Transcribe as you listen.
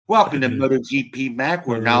Welcome to MotoGP Mac,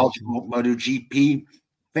 where knowledgeable MotoGP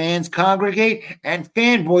fans congregate and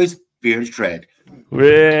fanboys fear and tread.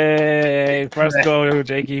 Way first go,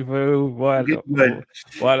 Jakey Fu. What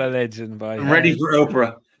a legend, boy. I'm ready for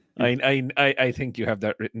Oprah. I think you have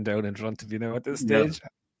that written down in front of you now at this stage.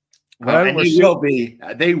 No. Well, and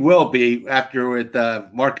they will be after with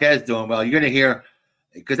Marquez doing well. You're going to hear,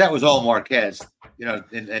 because that was all Marquez,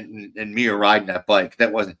 and Mir riding that bike.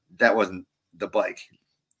 That wasn't the bike.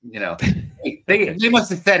 They must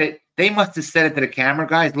have said it. They must have said it to the camera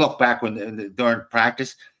guys. Look back during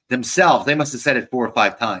practice themselves. They must have said it 4 or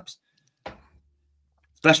 5 times.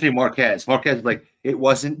 Especially Marquez. Marquez was like, it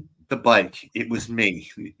wasn't the bike, it was me.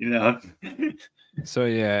 So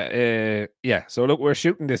yeah. So look, we're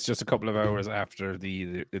shooting this just a couple of hours after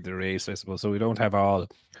the race, I suppose. So we don't have all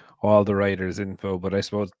the riders' info, but I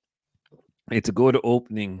suppose it's a good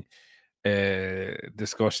opening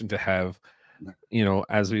discussion to have.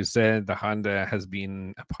 As we've said, the Honda has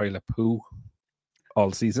been a pile of poo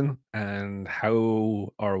all season, and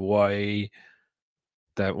how or why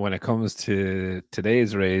that when it comes to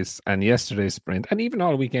today's race and yesterday's sprint, and even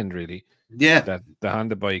all weekend, really, that the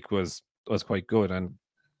Honda bike was quite good. And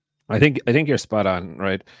I think you're spot on,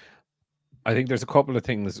 right? I think there's a couple of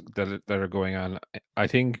things that are going on. I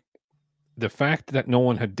think the fact that no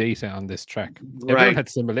one had data on this track, everyone had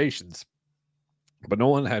simulations, but no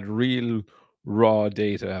one had real raw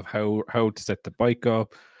data of how to set the bike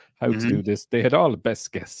up, how to do this. They had all the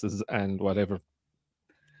best guesses and whatever.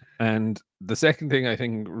 And the second thing I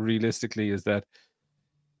think realistically is that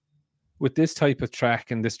with this type of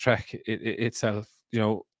track and this track itself,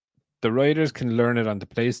 the riders can learn it on the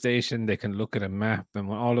PlayStation. They can look at a map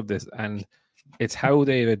and all of this, and it's how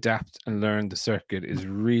they adapt and learn the circuit is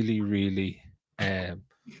really, really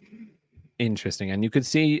interesting. And you could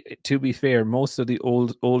see, to be fair, most of the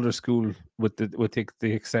older school, with the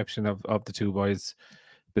exception of the two boys,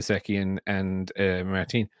 Bezzecchi and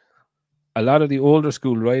Martin, a lot of the older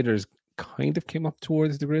school riders kind of came up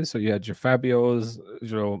towards the grid. So you had your Fabios,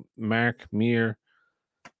 Mark, Mir.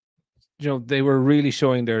 They were really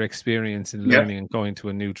showing their experience in learning and going to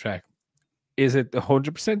a new track. Is it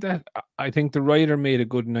 100% that? I think the rider made a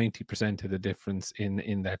good 90% of the difference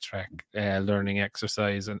in that track, learning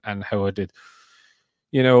exercise and how it did.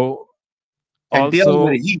 And also, dealing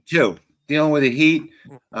with the heat too. Dealing with the heat,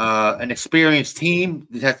 an experienced team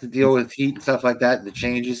that has to deal with heat and stuff like that. The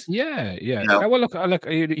changes. Yeah. Well, look,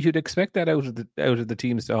 you'd expect that out of the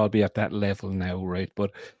teams to all be at that level now, right?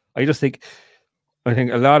 But I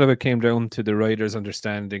think a lot of it came down to the riders'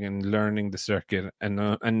 understanding and learning the circuit and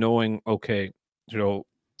knowing, okay,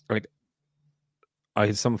 like I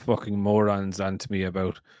had some fucking morons onto me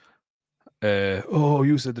about,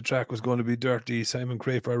 you said the track was going to be dirty. Simon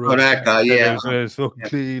Crafer wrote that guy, it's fucking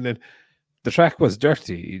clean, and the track was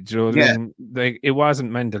dirty. What I mean? Like, it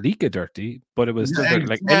wasn't Mandalika dirty, but it was still dirty.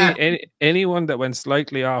 Like anyone that went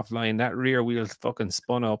slightly offline, that rear wheel fucking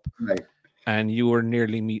spun up. Right. And you were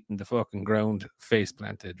nearly meeting the fucking ground face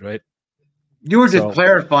planted, right? You were just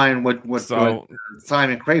clarifying what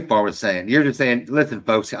Simon Crafer was saying. You're just saying, listen,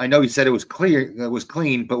 folks, I know he said it was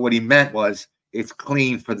clean, but what he meant was it's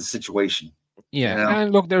clean for the situation. Yeah,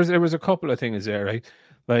 and look, there was a couple of things there, right?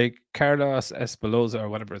 Like Carlos Espinosa or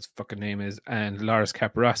whatever his fucking name is, and Lars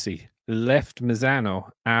Caparossi left Misano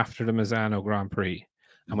after the Misano Grand Prix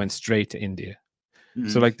and went straight to India.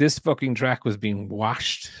 So like this fucking track was being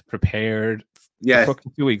washed, prepared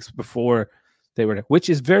fucking 2 weeks before they were there, which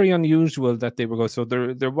is very unusual that they were going. So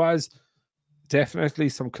there was definitely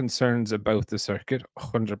some concerns about the circuit,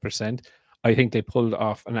 100%. I think they pulled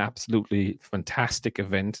off an absolutely fantastic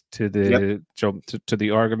event to the to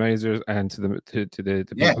the organizers and to the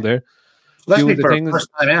people there. Especially for the first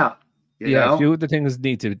time out. A few of the things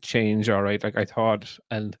need to change, all right. Like I thought,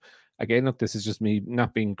 and again, look, this is just me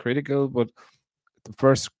not being critical, but the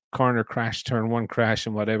first corner crash, turn one crash,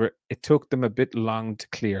 and whatever, it took them a bit long to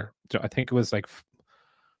clear. I think it was a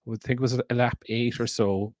lap 8 or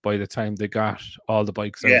so by the time they got all the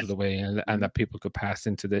bikes out of the way and that people could pass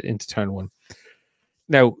into turn one.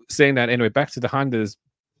 Now, saying that anyway, back to the Hondas,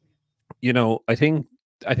 I think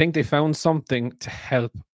they found something to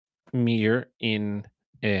help Mir in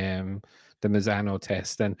the Misano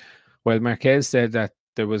test. And while Marquez said that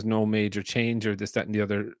there was no major change or this, that, and the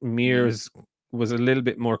other, Mir's was a little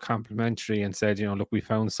bit more complimentary and said, look, we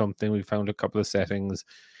found something. We found a couple of settings.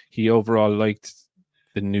 He overall liked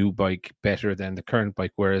the new bike better than the current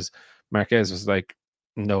bike, whereas Marquez was like,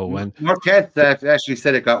 no. And Marquez actually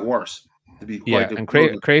said it got worse. To be Yeah, quite and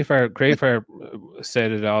Crayfire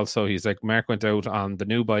said it also. He's like, Mark went out on the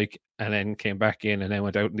new bike and then came back in and then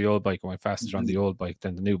went out on the old bike and went faster on the old bike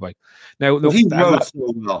than the new bike. Now, look, he rode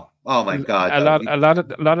so well. Oh my god! a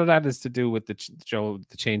lot of that is to do with the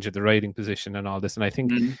change of the riding position and all this. And I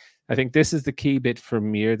think this is the key bit for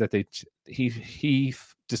Mir that he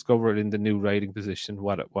discovered in the new riding position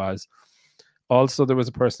what it was. Also, there was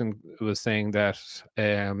a person who was saying that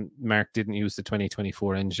Mark didn't use the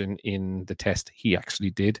 2024 engine in the test. He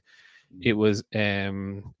actually did. It was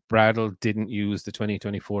Bradle didn't use the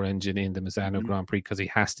 2024 engine in the Misano Grand Prix because he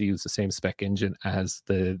has to use the same spec engine as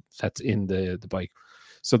that's in the bike.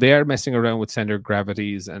 So they are messing around with center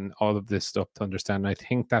gravities and all of this stuff to understand. I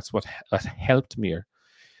think that's what helped Mir.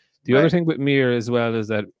 The other thing with Mir as well is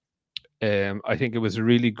that I think it was a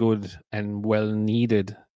really good and well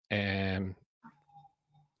needed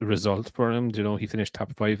result for him. You know, he finished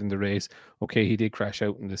top 5 in the race. Okay, he did crash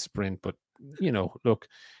out in the sprint, but you know, look,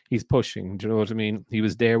 he's pushing. Do you know what I mean? He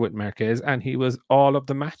was there with Marquez, and he was all of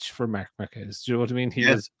the match for Mark Marquez. Do you know what I mean? He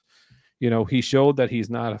was, you know, he showed that he's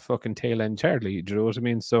not a fucking tail end Charlie. Do you know what I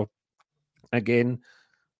mean? So again,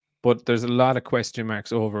 but there's a lot of question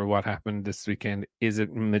marks over what happened this weekend. Is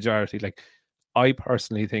it majority? Like, I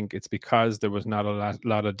personally think it's because there was not a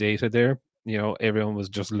lot of data there. You know, everyone was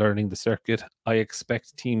just learning the circuit. I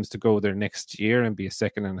expect teams to go there next year and be a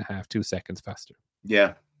second and a half, 2 seconds faster.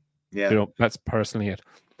 Yeah. Yeah. You know, that's personally it.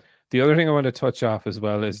 The other thing I want to touch off as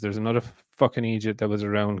well is there's another fucking Egypt that was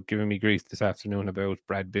around giving me grief this afternoon about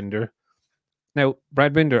Brad Binder. Now,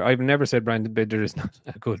 Brad Binder, I've never said Brad Binder is not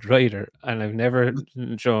a good rider, and I've never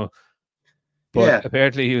shown. But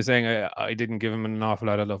apparently he was saying I didn't give him an awful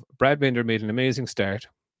lot of love. Brad Binder made an amazing start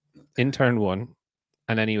in turn 1.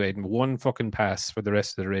 And then he made one fucking pass for the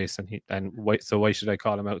rest of the race, so why should I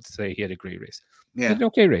call him out to say he had a great race? Yeah, he had an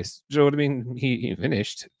okay race. Do you know what I mean? He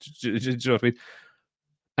finished. Do you know what I mean?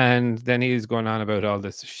 And then he's going on about all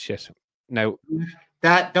this shit. Now,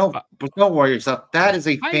 don't worry yourself. That is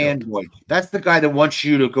a fanboy. That's the guy that wants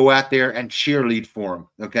you to go out there and cheerlead for him.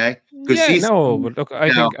 Okay? But look,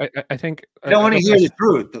 I think they don't want to hear the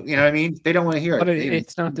truth. You know what I mean? They don't want to hear it. But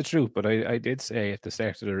it's not the truth. But I did say at the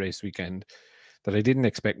start of the race weekend that I didn't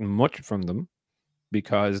expect much from them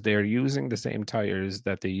because they're using the same tires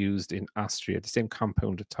that they used in Austria, the same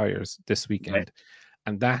compound of tires this weekend. Right.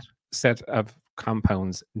 And that set of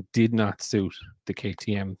compounds did not suit the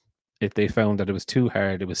KTM. If they found that it was too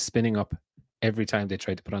hard, it was spinning up every time they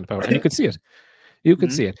tried to put on the power. And you could see it. You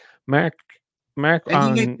could see it. Mark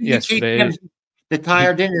on yesterday. The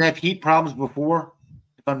tire didn't have heat problems before,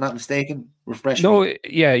 if I'm not mistaken. Refreshing. No,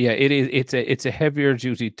 yeah, it is. It's a heavier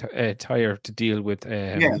duty tire to deal with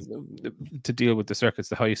to deal with the circuits,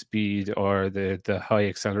 the high speed or the high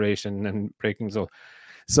acceleration and braking.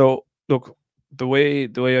 So look, the way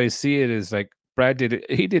I see it is like Brad did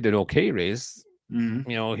it. He did an okay race. You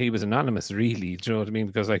know, he was anonymous, really. Do you know what I mean?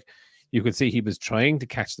 Because like you could see he was trying to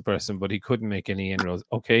catch the person, but he couldn't make any inroads.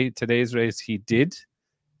 Okay, today's race he did.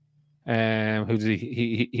 Who did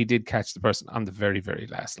he did catch the person on the very, very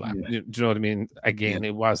last lap. Do you know what I mean? Again,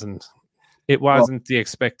 it wasn't the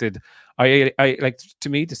expected. I like, to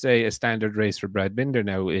me, to say a standard race for Brad Binder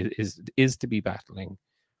now is to be battling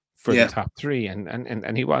for the top 3,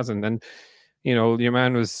 and he wasn't. And you know, your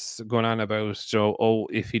man was going on about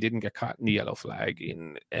if he didn't get caught in the yellow flag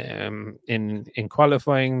in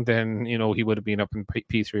qualifying, then you know he would have been up in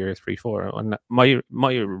P3 or 3-4. And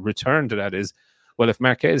my return to that is, well, if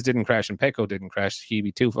Marquez didn't crash and Pecco didn't crash, he'd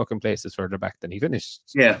be 2 fucking places further back than he finished.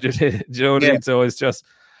 Yeah. Do you know what I mean? So it's just,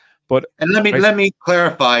 but. And let me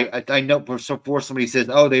clarify. I know before somebody says,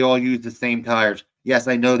 oh, they all use the same tires. Yes,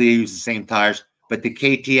 I know they use the same tires, but the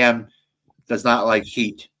KTM does not like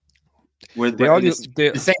heat. They all use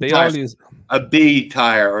a B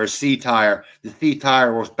tire or a C tire. The C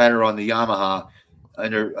tire works better on the Yamaha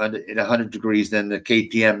under at 100 degrees than the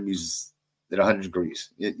KTM uses at 100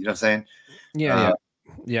 degrees. You know what I'm saying? Yeah.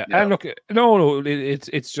 And look, no,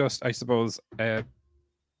 it's just, I suppose,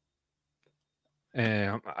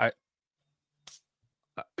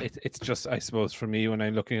 it's just, I suppose, for me when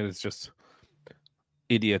I'm looking at it, it's just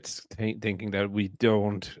idiots thinking that we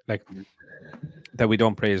don't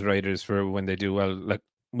praise riders for when they do well. Like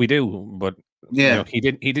we do, but you know, he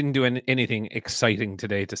didn't do anything exciting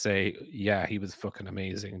today to say, yeah, he was fucking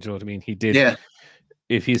amazing. Do you know what I mean? He did. Yeah.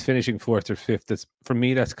 If he's finishing 4th or 5th, that's, for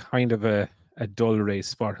me, that's kind of a dull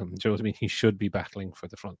race for him. Do you know what I mean? He should be battling for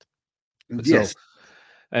the front. Yes.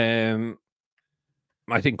 So,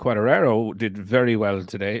 I think Quartararo did very well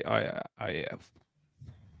today. I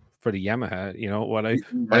for the Yamaha, you know, what I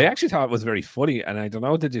actually thought was very funny, and I don't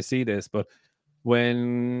know, did you see this? But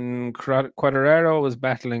when Quadraro was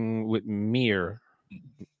battling with Mir,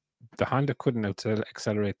 the Honda couldn't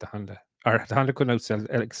accelerate the Honda, or the Honda couldn't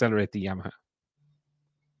accelerate the Yamaha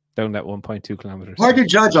down that 1.2 kilometers. Hard to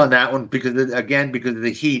judge on that one because because of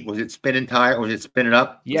the heat. Was it spinning tire? Was it spinning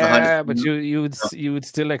up? Yeah, but you would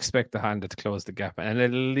still expect the Honda to close the gap and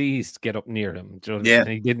at least get up near him. Do you know what I mean? And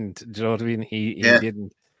he didn't. Do you know what I mean? He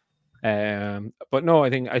didn't. But no, I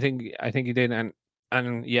think he did.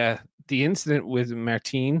 And yeah, the incident with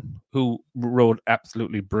Martin, who rode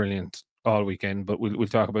absolutely brilliant all weekend, but we'll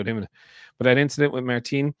talk about him. But that incident with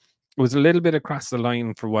Martin was a little bit across the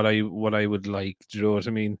line for what I would like. Do you know what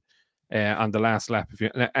I mean? On the last lap,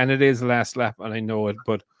 and it is the last lap, and I know it,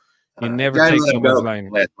 but you never take someone's line.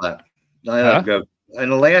 Last lap. I let him go. In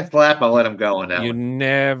the last lap, I let him go on that. You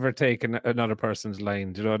never take another person's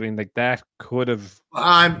line. Do you know what I mean? Like that could have.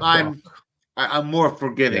 I'm more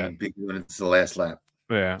forgiving because when it's the last lap.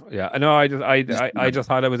 Yeah. I know. I just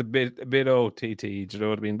thought it was a bit OTT. Do you know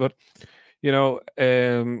what I mean? But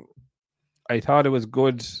I thought it was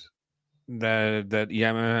good that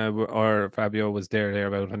Yamaha or Fabio was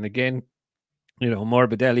thereabout. And again,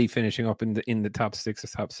 Morbidelli finishing up in the top 6 or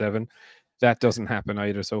top 7. That doesn't happen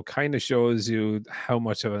either. So it kind of shows you how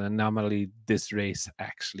much of an anomaly this race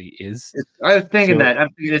actually is. I was thinking that. I'm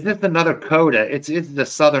thinking, is this another coda? It's the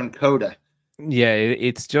Southern Coda. Yeah,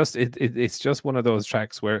 it's just one of those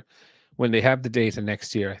tracks where when they have the data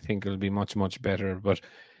next year, I think it'll be much, much better. But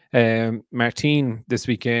Martin this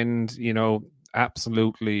weekend,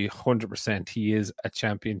 absolutely 100%. He is a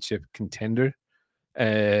championship contender.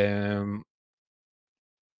 But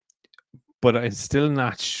I'm still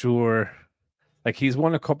not sure. Like, he's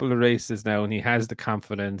won a couple of races now and he has the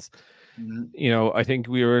confidence. Mm-hmm. I think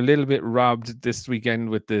we were a little bit robbed this weekend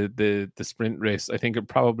with the sprint race. I think it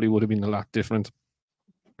probably would have been a lot different.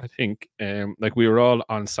 I think like we were all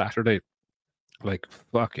on Saturday, like,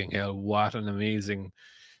 fucking hell, what an amazing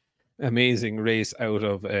race out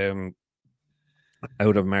of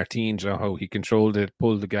Martin, how he controlled it,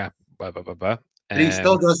 pulled the gap, blah blah blah blah. But he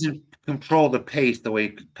still doesn't control the pace the way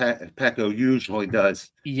Pecco usually does.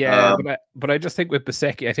 Yeah, but I just think with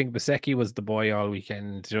Bezzecchi, I think Bezzecchi was the boy all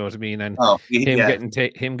weekend. Do you know what I mean? And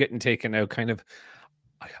him getting taken out, kind of,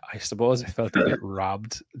 I suppose I felt a bit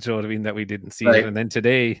robbed. Do you know what I mean? That we didn't see it. And then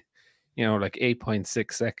today, like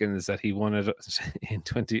 8.6 seconds that he won it in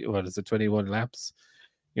 21 laps.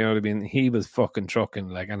 You know what I mean? He was fucking trucking,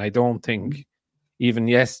 like, and I don't think even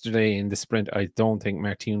yesterday in the sprint, I don't think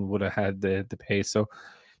Martin would have had the pace. So,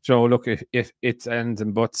 Joe, look, if it's ends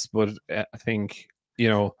and buts, but I think,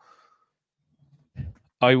 I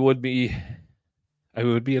would be a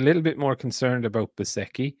little bit more concerned about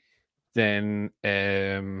Bezzecchi than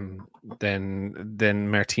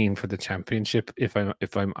Martin for the championship, if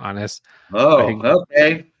I'm honest.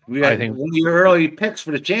 Okay. I think one of your early picks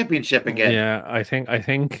for the championship again. Yeah, I think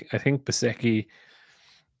Bezzecchi.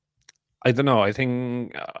 I don't know. I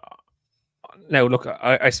think now look.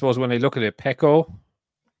 I suppose when I look at it, Pecco,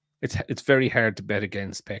 it's very hard to bet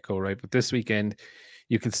against Pecco, right? But this weekend,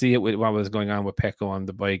 you can see it with what was going on with Pecco on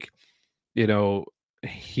the bike.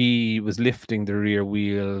 He was lifting the rear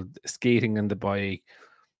wheel, skating on the bike.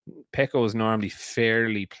 Pecco is normally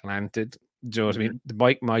fairly planted. Do you know what I mean? The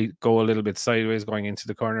bike might go a little bit sideways going into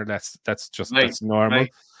the corner. That's normal,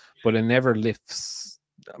 right. But it never lifts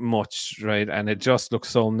much, right? And it just looks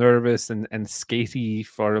so nervous and skatey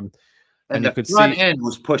for him. And the front end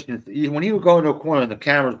was pushing. When he would go into a corner and the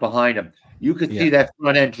camera's behind him, you could see that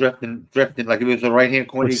front end drifting like it was a right-hand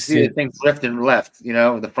corner. You see the thing drifting left,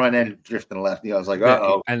 the front end drifting left. I was like,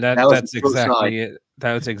 uh-oh. And that's exactly it.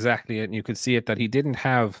 That was exactly it. And you could see it that he didn't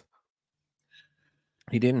have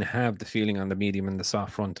the feeling on the medium and the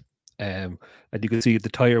soft front. And you could see the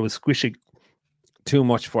tire was squishing too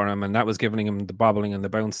much for him, and that was giving him the bobbling and the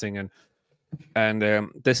bouncing. And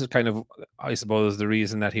this is kind of, I suppose, the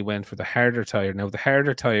reason that he went for the harder tire. Now, the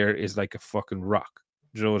harder tire is like a fucking rock.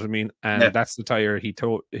 Do you know what I mean? And that's the tire he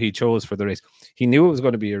chose for the race. He knew it was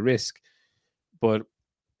going to be a risk, but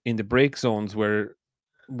in the brake zones where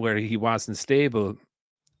he wasn't stable,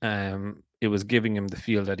 it was giving him the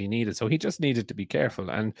feel that he needed. So he just needed to be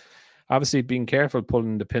careful. And obviously, being careful,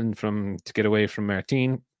 pulling the pin to get away from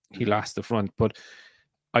Martin, he lost the front. But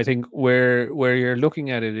I think where you're looking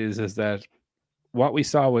at it is that what we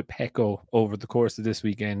saw with Pecco over the course of this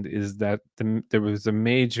weekend is that there was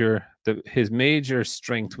his major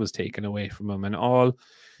strength was taken away from him, and all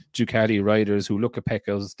Ducati riders who look at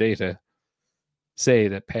Pecco's data say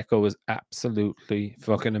that Pecco was absolutely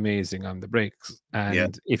fucking amazing on the brakes,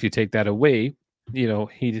 and if you take that away,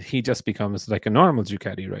 he just becomes like a normal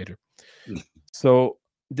Ducati rider. So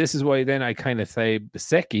this is why then I kind of say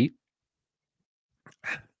Bezzecchi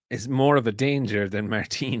is more of a danger than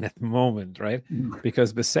Martin at the moment, right?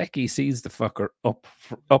 Because Bezzecchi sees the fucker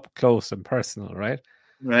up close and personal, right?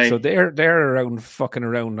 Right. So they're around fucking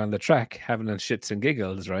around on the track having a shits and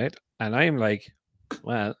giggles, right? And I'm like,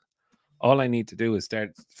 well, all I need to do is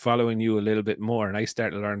start following you a little bit more, and I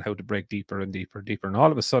start to learn how to brake deeper and deeper and deeper, and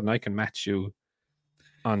all of a sudden I can match you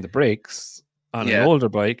on the brakes on an older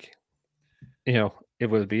bike. You know, it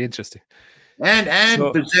will be interesting. And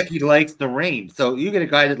Bezzecchi likes the rain, so you get a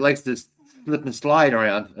guy that likes to slip and slide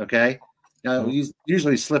around. Okay, now he's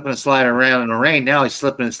usually slipping and sliding around in the rain. Now he's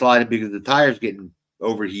slipping and sliding because the tire's getting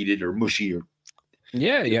overheated or mushy. Or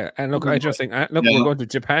and look, I just think we're going to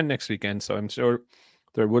Japan next weekend, so I'm sure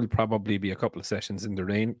there will probably be a couple of sessions in the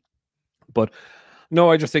rain. But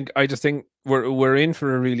no, I just think we're in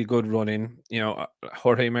for a really good run in. You know,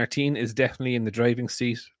 Jorge Martin is definitely in the driving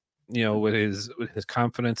seat. You know, with his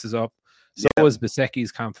confidence is up. So is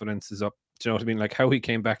Bezzecchi's confidence is up. Do you know what I mean? Like how he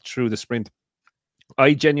came back through the sprint.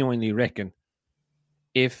 I genuinely reckon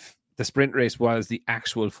if the sprint race was the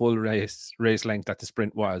actual full race length that the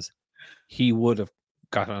sprint was, he would have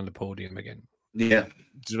got on the podium again. Yeah.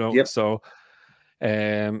 Do you know? So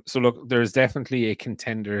look, there's definitely a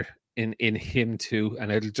contender in him too, and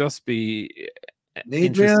it'll just be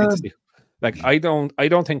interesting to see. Like I don't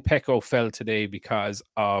think Pecco fell today because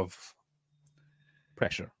of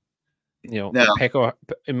pressure. You know, Pecco,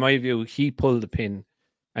 in my view, he pulled the pin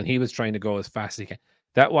and he was trying to go as fast as he can.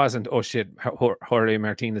 That wasn't, oh shit, Jorge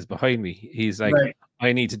Martin is behind me. He's like,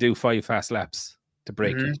 I need to do 5 fast laps to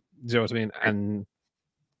break it. Do you know what I mean?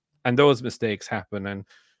 And those mistakes happen. And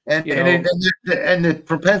the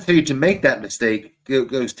propensity to make that mistake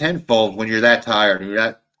goes tenfold when you're that tired,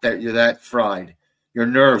 you're that fried. Your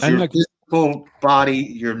nerves, your physical body,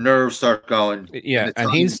 your nerves start going. Yeah, and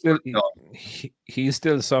he's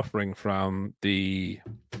still suffering from the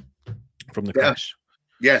crash.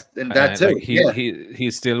 Yes, and that too.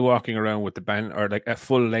 He's still walking around with the band or like a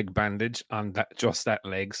full leg bandage on that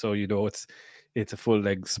leg. So you know it's a full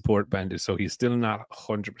leg support bandage. So he's still not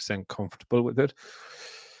 100% comfortable with it.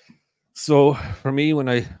 So for me, when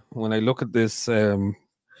I look at this, I'm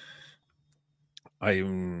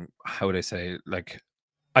how would I say, like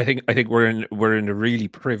I think we're in a really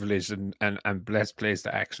privileged and blessed place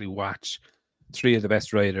to actually watch 3 of the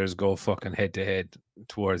best riders go fucking head to head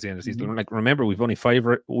towards the end of the season. Like remember, we've only 5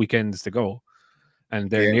 weekends to go, and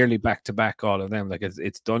they're nearly back to back, all of them. Like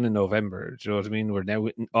it's done in November. Do you know what I mean? We're now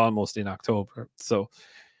almost in October, so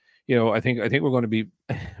you know I think we're going to be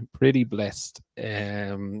pretty blessed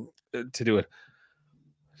to do it.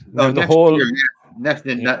 Now, the whole year,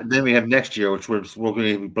 then we have next year, which we're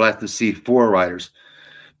going to be blessed to see 4 riders.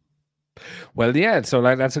 Well, yeah, so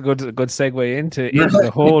like that's a good segue into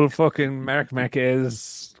the whole fucking Marc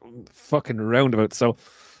Marquez fucking roundabout. So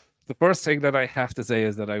the first thing that I have to say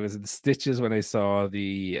is that I was in stitches when I saw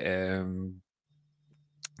the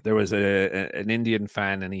there was an Indian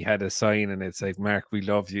fan and he had a sign and it's like, "Mark, we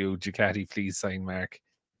love you. Ducati, please sign Mark."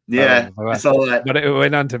 Yeah, I saw that. But it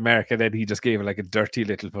went on to Mark and then he just gave it like a dirty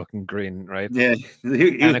little fucking grin, right? Yeah,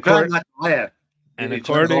 he was trying not to laugh.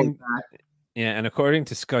 And according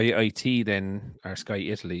to Sky IT then, or Sky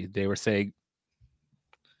Italy, they were saying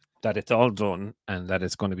that it's all done and that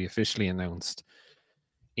it's going to be officially announced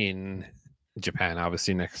in Japan,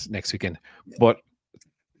 obviously next weekend. But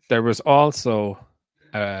there was also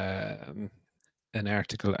an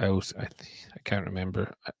article out, I can't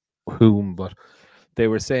remember whom, but they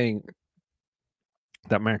were saying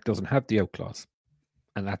that Mark doesn't have the out clause,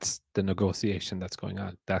 and that's the negotiation that's going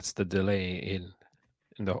on. That's the delay in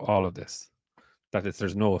all of this.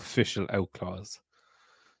 There's no official out clause.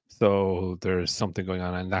 So there's something going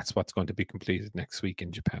on, and that's what's going to be completed next week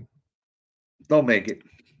in Japan. Don't make it.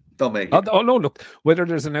 Oh no, look, whether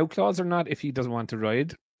there's an out clause or not, if he doesn't want to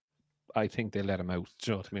ride, I think they let him out.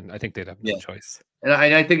 Do you know what I mean? I think they'd have no choice. And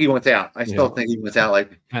I think he wants out. I still think he wants out.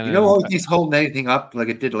 Like, he's holding anything up like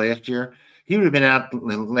it did last year. He would have been out. The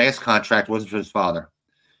last contract wasn't for his father.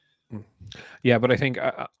 Yeah, but I think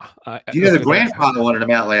the grandfather wanted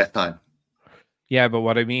him out last time. Yeah, but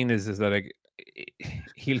what I mean is that like,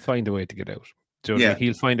 he'll find a way to get out. Do you know what I mean?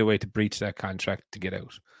 He'll find a way to breach that contract to get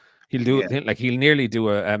out. He'll do it. Like he'll nearly do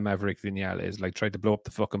a Maverick Vinales, like try to blow up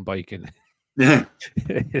the fucking bike and. Do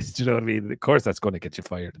you know what I mean? Of course, that's going to get you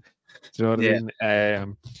fired. Do you know what I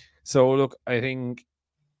mean? So look, I think,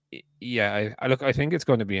 I think it's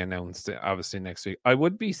going to be announced obviously next week. I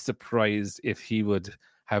would be surprised if he would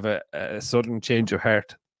have a sudden change of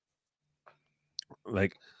heart.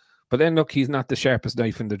 Like, but then look, he's not the sharpest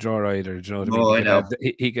knife in the drawer either. Do you know what I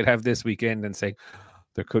mean? He could have this weekend and say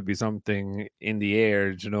there could be something in the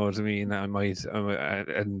air. Do you know what I mean?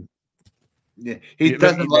 Yeah, he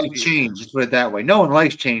doesn't like change. Let's put it that way. No one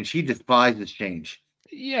likes change. He despises change.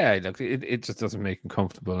 Yeah, look, it just doesn't make him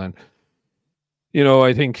comfortable. And, you know,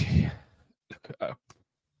 I think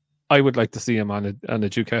I would like to see him on a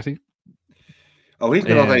Ducati. Oh, he's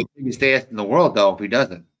gonna look like the biggest ass in the world, though, if he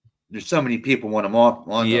doesn't. There's so many people want him off.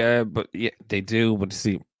 Yeah, but yeah, they do. But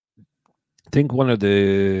see, I think one of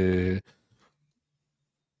the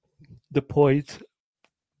points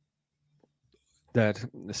that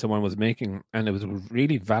someone was making, and it was a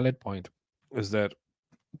really valid point, was that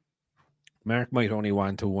Mark might only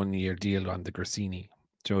want a 1 year deal on the Grassini.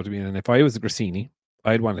 Do you know what I mean? And if I was the Grassini,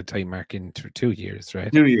 I'd want to tie Mark in for 2 years,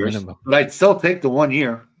 right? 2 years. Minimum. But I'd still take the 1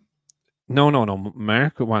 year. No.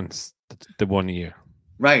 Mark wants the 1 year.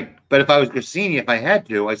 Right. But if I was Grassini, if I had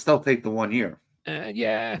to, I'd still take the 1 year.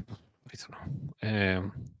 Yeah. I don't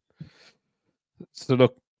know. So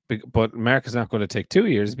look, but Mark is not going to take 2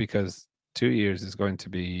 years because 2 years is going to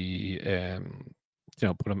be,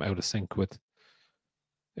 put him out of sync with.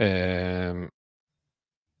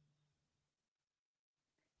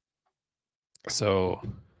 So,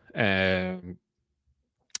 I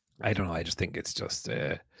don't know. I just think it's just.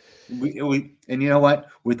 We and you know what?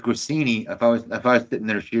 With Grassini, if I was sitting in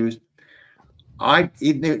their shoes,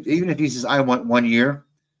 even if he says I want 1 year,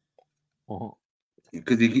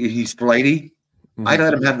 because he's flighty, I'd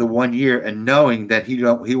let him have the 1 year, and knowing that he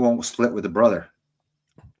won't split with the brother.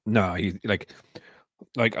 No, he like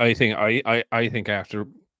I think after,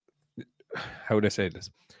 how would I say this?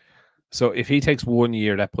 So if he takes 1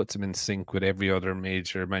 year, that puts him in sync with every other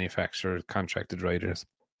major manufacturer, contracted riders.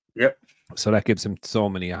 Yep. So that gives him so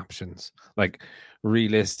many options. Like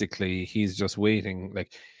realistically, he's just waiting.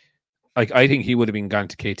 Like I think he would have been gone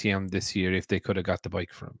to KTM this year if they could have got the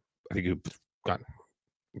bike for him. I think he would have gone.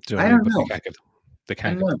 I don't know. They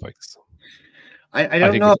can't get the bikes. I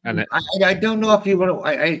don't know. I don't know if he would.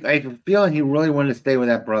 I feel he really wanted to stay with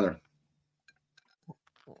that brother.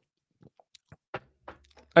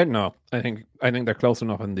 I don't know. I think they're close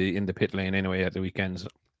enough in the pit lane anyway at the weekends,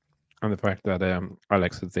 and the fact that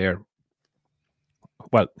Alex is there.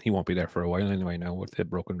 Well, he won't be there for a while anyway now with the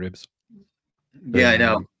broken ribs. Yeah, I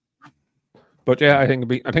know. But yeah, I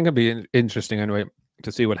think it'd be interesting anyway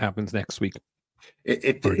to see what happens next week.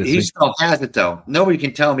 He still has it though. Nobody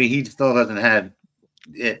can tell me he still doesn't have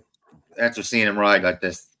it after seeing him ride like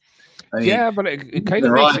this. I mean, yeah, but it kind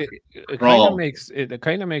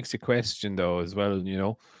of makes you question though as well. You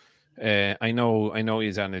know, I know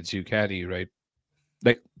he's on a Ducati, right?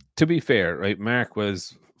 Like, to be fair, right? Mark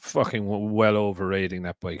was fucking well overrating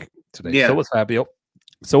that bike today. Yeah. So was Fabio.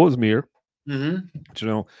 So was Mir. Mm-hmm. You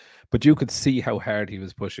know, but you could see how hard he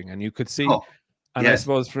was pushing, and you could see. And yes. I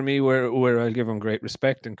suppose for me, where I'll give him great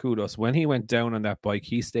respect and kudos, when he went down on that bike,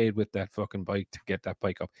 he stayed with that fucking bike to get that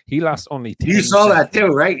bike up. He lost only 10 You saw seconds. That too,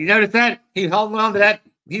 right? You noticed that? He held on to that.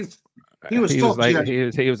 He was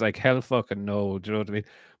like, hell fucking no. Do you know what I mean?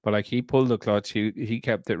 But like, he pulled the clutch. He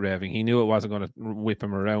kept it revving. He knew it wasn't going to whip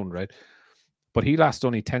him around, right? But he lost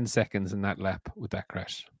only 10 seconds in that lap with that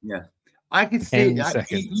crash. Yeah. I could see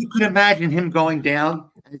you could imagine him going down.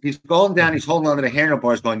 He's going down. He's holding on to the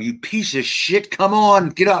handlebars, going, "You piece of shit! Come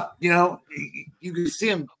on, get up!" You know, you can see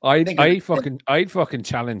him. I'd fucking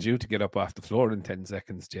challenge you to get up off the floor in 10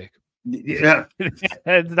 seconds, Jake. Yeah,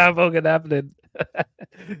 it's not fucking happening.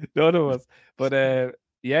 None of us. But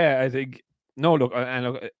yeah, I think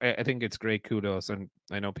I think it's great kudos, and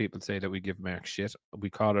I know people say that we give Mark shit. We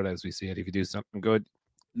call it as we see it. If you do something good,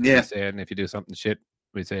 we say it, and if you do something shit,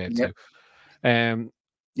 we say it too.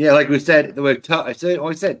 Yeah, like we said, I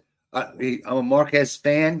said, I'm a Marquez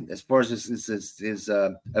fan as far as his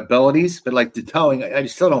abilities, but like the towing, I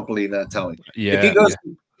still don't believe that towing. Yeah,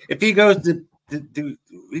 if he goes to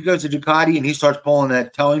Ducati and he starts pulling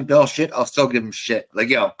that towing bill shit, I'll still give him shit.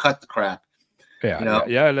 Like, cut the crap. Yeah, you know?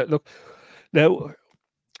 Yeah. Look, now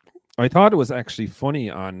I thought it was actually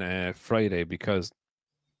funny on Friday because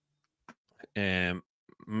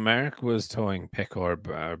Mark was towing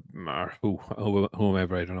Pecor or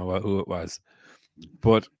whomever, I don't know who it was,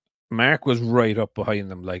 but Mark was right up behind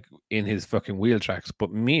them, like in his fucking wheel tracks.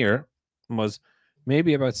 But Mir was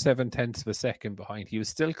maybe about 0.7 of a second behind. He was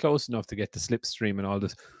still close enough to get the slipstream and all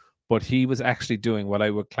this, but he was actually doing what I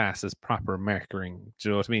would class as proper markering. Do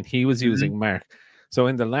you know what I mean? He was using Mark. So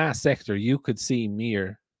in the last sector, you could see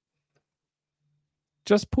Mir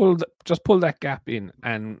just pull that gap in,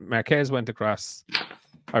 and Marquez went across.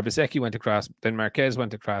 Or Bezzecchi went across, then Marquez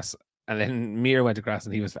went across, and then Mir went across,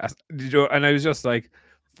 and he was fast. And I was just like,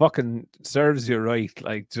 "Fucking serves you right."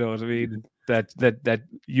 Like, do you know what I mean? That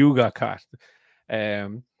you got caught.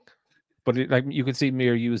 But like you could see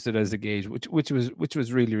Mir used it as a gauge, which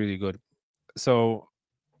was really, really good. So,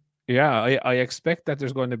 Yeah, I expect that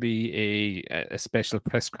there's going to be a special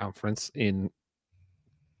press conference in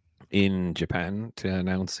Japan to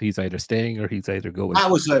announce he's either staying or he's either going. I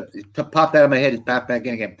was to pop that out of my head and pop back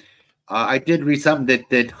in again. I did read something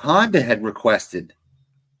that Honda had requested.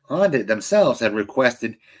 Honda themselves had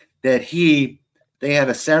requested that they have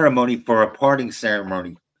a ceremony for a parting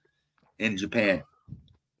ceremony in Japan.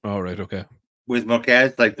 All right, okay. With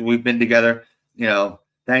Marquez, like we've been together,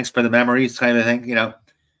 thanks for the memories, kind of thing,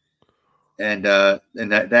 and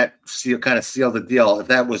that kind of sealed the deal. If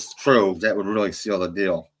that was true, that would really seal the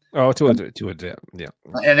deal. Oh, to a yeah.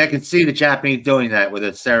 And I can see the Japanese doing that with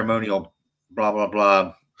a ceremonial, blah blah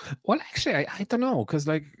blah. Well, actually, I don't know, because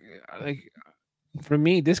like for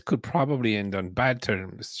me, this could probably end on bad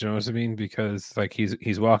terms. Do you know what I mean? Because like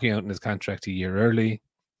he's walking out in his contract a year early.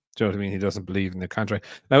 Do you know what I mean? He doesn't believe in the contract.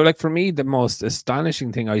 Now, like for me, the most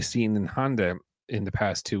astonishing thing I've seen in Honda in the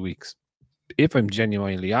past 2 weeks, if I'm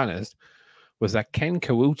genuinely honest, was that Ken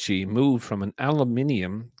Kawuchi moved from an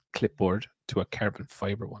aluminium clipboard to a carbon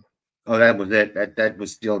fiber one. Oh, that was it. That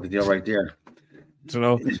was still the deal right there. Do you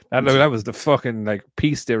know, that was the fucking like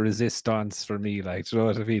piece de resistance for me. Like, do you know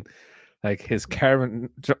what I mean? Like his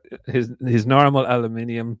normal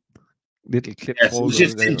aluminium little clip. Yes, it was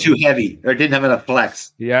just too heavy, or didn't have enough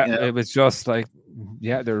flex. Yeah, it was just like,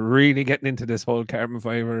 they're really getting into this whole carbon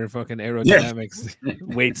fiber, fucking aerodynamics,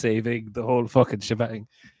 weight saving, the whole fucking shebang.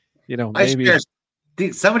 Maybe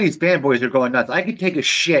some of these fanboys are going nuts. I could take a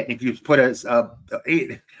shit if you put a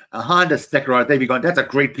Honda sticker on it. They'd be going, "That's a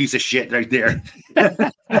great piece of shit right there."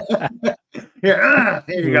 There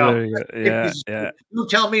you go. Yeah. You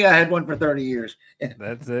tell me I had one for 30 years.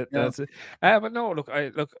 That's it. That's it. But no, look.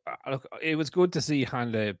 It was good to see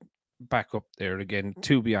Honda back up there again.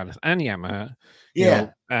 To be honest, and Yamaha.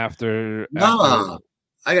 After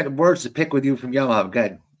I got words to pick with you from Yamaha.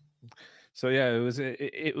 Good. So yeah, it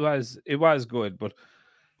was good, but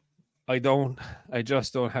I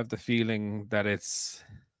just don't have the feeling that it's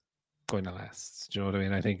going to last. Do you know what I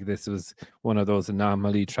mean? I think this was one of those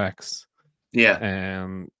anomaly tracks. Yeah.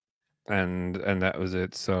 And that was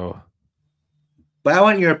it. So, but I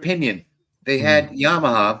want your opinion. They had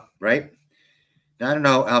Yamaha, right? Now, I don't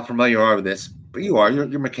know how familiar you are with this, but you are.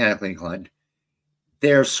 You're mechanically inclined.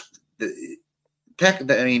 There's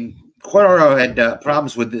Quartaro had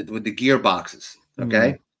problems with the gearboxes.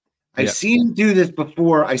 Okay, I've seen him do this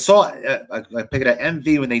before. I saw I picked it at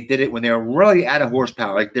MV when they did it when they were really out of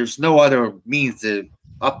horsepower. Like there's no other means to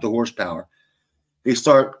up the horsepower. They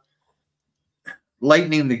start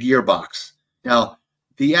lightening the gearbox. Now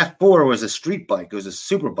the F4 was a street bike. It was a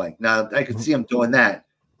super bike. Now I could see him doing that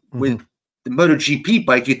with the MotoGP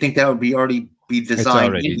bike. You think that would already be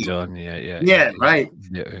designed? It's already done. Yeah, right.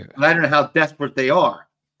 Yeah. But I don't know how desperate they are.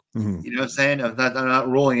 You know what I'm saying? I'm not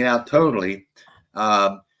ruling it out totally.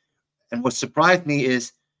 And what surprised me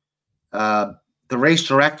is the race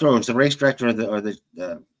director or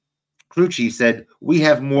the crew chief said we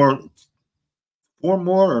have two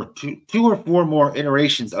or four more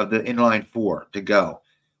iterations of the inline four to go,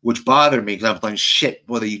 which bothered me because I'm like, shit,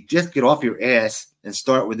 whether you just get off your ass and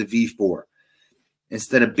start with the V4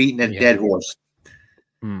 instead of beating a dead horse.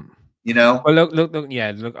 Well, look.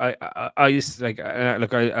 I used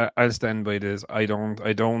to, I'll stand by this. I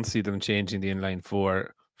don't see them changing the inline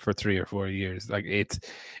four for 3 or 4 years. Like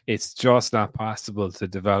it's just not possible to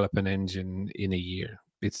develop an engine in a year.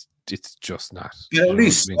 It's just not. At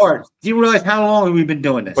least start. Do you realize how long have we been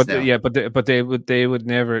doing this? But they would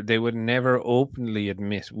never openly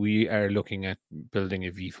admit we are looking at building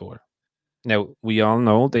a V4. Now we all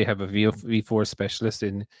know they have a V4 specialist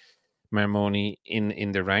in Marmoni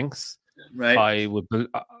in the ranks. Right.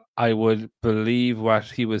 I would believe what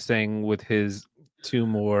he was saying with his 2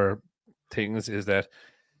 more things is that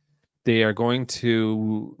they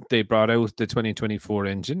brought out the 2024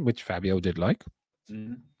 engine, which Fabio did like.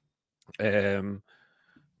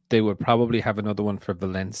 They will probably have another one for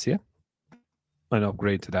Valencia, an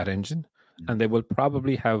upgrade to that engine. And they will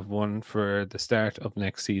probably have one for the start of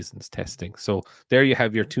next season's testing. So there you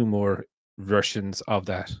have your 2 more versions of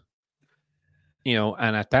that.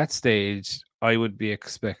 And at that stage, I would be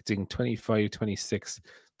expecting 25, 26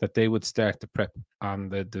 that they would start the prep on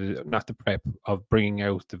not the prep of bringing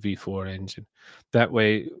out the V4 engine. That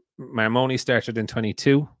way, Marmoni started in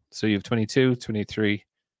 22. So you have 22, 23,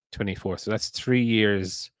 24. So that's 3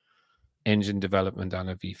 years engine development on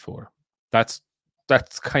a V4. That's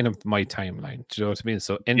kind of my timeline. Do you know what I mean?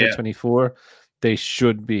 So end of 24, they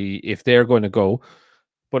should be, if they're going to go.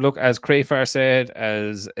 But look, as Crayfar said,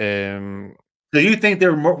 so you think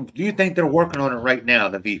they're working on it right now,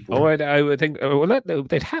 the V4? Oh, I would think. Well,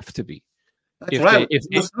 they'd have to be. That's right.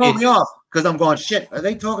 It's throwing me off because I'm going, shit. Are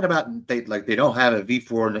they talking about they don't have a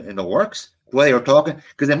V4 in the works? The way they were talking,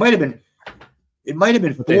 because it might have been four. It might have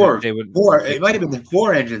been the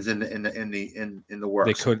 4 engines in the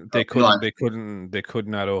works. They could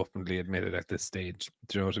not openly admit it at this stage.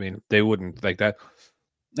 Do you know what I mean? They wouldn't like that.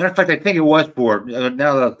 Matter of fact, I think it was 4.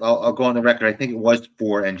 Now that I'll go on the record, I think it was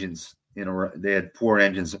 4 engines. They had 4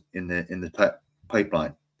 engines in the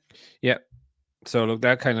pipeline. Yeah. So look,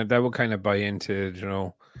 that would kind of buy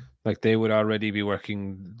into, like they would already be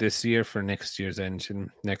working this year for next year's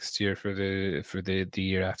engine, next year for the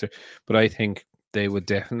year after. But I think they would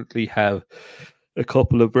definitely have a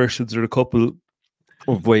couple of versions or a couple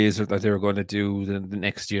of ways that they were going to do the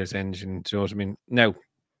next year's engine. Do you know what I mean? Now,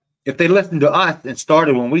 if they listened to us and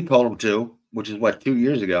started when we told them to, which is 2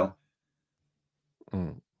 years ago,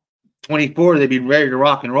 24, they'd be ready to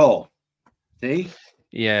rock and roll. See?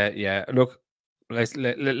 Yeah. Look,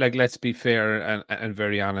 let's be fair and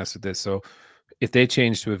very honest with this. So, if they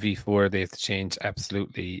change to a V4, they have to change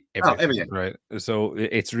absolutely everything, right? So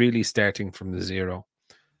it's really starting from the zero,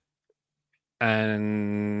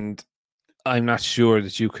 and I'm not sure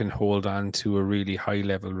that you can hold on to a really high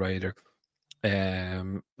level rider,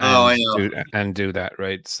 and do that,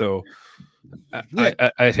 right? So.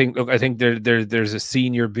 I think there's a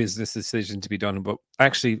senior business decision to be done. But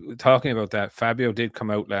actually, talking about that, Fabio did come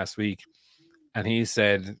out last week, and he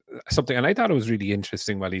said something, and I thought it was really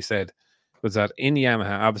interesting. What he said was that in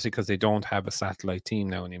Yamaha, obviously because they don't have a satellite team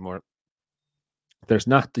now anymore, there's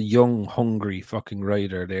not the young, hungry fucking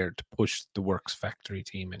rider there to push the Works factory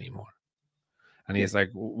team anymore. And he's like,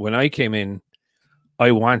 when I came in,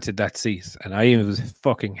 I wanted that seat, and I was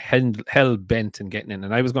fucking hell bent in getting in,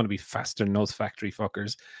 and I was going to be faster than those factory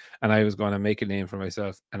fuckers, and I was going to make a name for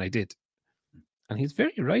myself, and I did. And he's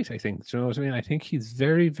very right, I think. Do you know what I mean? I think he's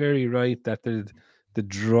very, very right that the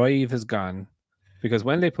drive has gone, because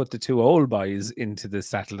when they put the 2 old boys into the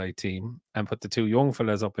satellite team and put the 2 young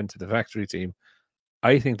fellas up into the factory team,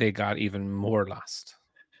 I think they got even more lost.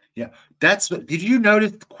 Yeah, did you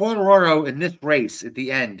notice Quartararo in this race at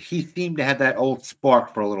the end? He seemed to have that old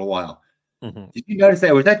spark for a little while. Mm-hmm. Did you notice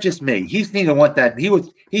that? Or was that just me? He seemed to want that. He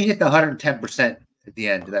hit the 110% at the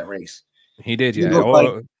end of that race. He did,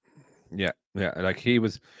 yeah. Like he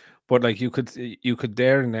was, but like you could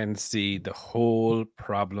there and then see the whole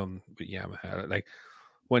problem with Yamaha. Like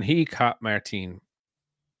when he caught Martin,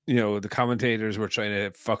 the commentators were trying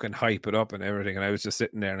to fucking hype it up and everything, and I was just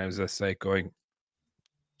sitting there and I was just like going,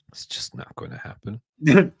 it's just not going to happen.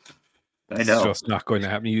 I know. It's just not going to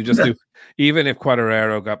happen. You just do. Even if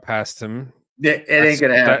Quartararo got past him, it ain't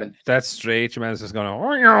going to happen. That's straight. Your man's just going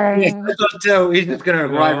to. He's just going to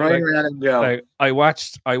ride right around and go. Like, I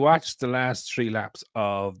watched the last 3 laps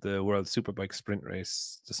of the World Superbike Sprint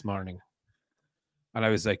race this morning, and I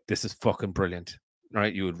was like, "This is fucking brilliant."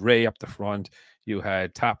 Right? You had Ray up the front, you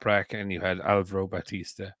had Toprak, and you had Alvaro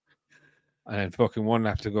Bautista, and then fucking 1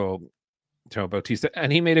 lap to go. Bautista,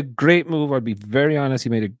 and he made a great move. I'll be very honest, he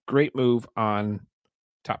made a great move on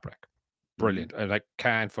Toprak. Brilliant. I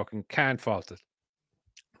can't fault it.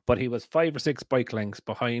 But he was 5 or 6 bike lengths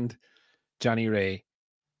behind Johnny Ray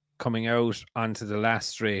coming out onto the last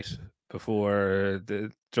straight before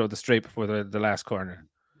the straight before the last corner.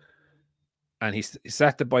 And he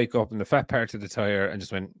sat the bike up in the fat part of the tire and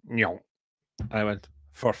just went, no. I went,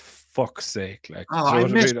 for fuck's sake. Like, I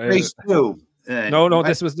missed race 2. No,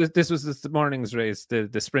 this was this morning's race,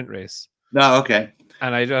 the sprint race. No, okay.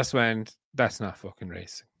 And I just went, that's not fucking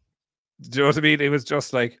racing. Do you know what I mean? It was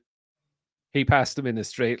just like he passed him in a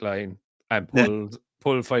straight line and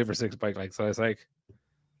pulled 5 or 6 bike lengths. So I was like,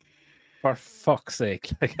 for fuck's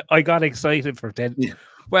sake. Like, I got excited for 10. Yeah.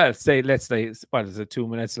 Well, let's say, what is it, 2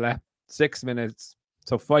 minutes left? 6 minutes.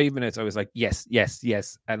 So 5 minutes, I was like, yes.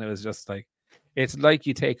 And it was just like, it's like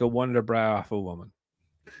you take a wonder bra off a woman.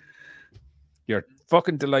 You're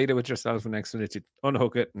fucking delighted with yourself, and next minute you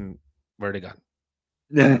unhook it and where they gone.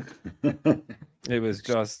 It was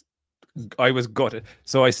just, I was gutted.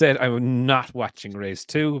 So I said I'm not watching race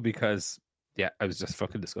 2 because I was just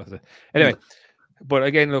fucking disgusted. Anyway, but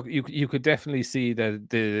again, look, you could definitely see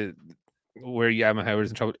that where Yamaha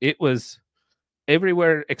was in trouble. It was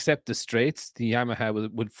everywhere except the straights. The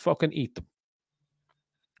Yamaha would fucking eat them,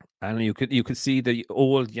 and you could see the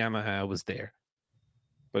old Yamaha was there.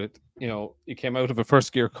 But you came out of a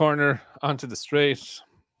first gear corner onto the straight,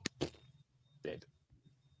 dead.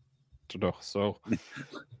 So,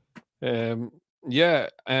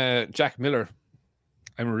 Jack Miller.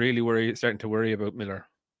 I'm really starting to worry about Miller.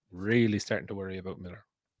 Really starting to worry about Miller.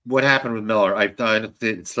 What happened with Miller?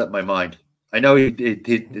 It slipped my mind. I know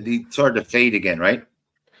he started to fade again, right?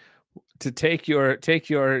 to take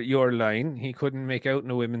your line, he couldn't make out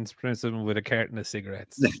in a women's prison with a carton of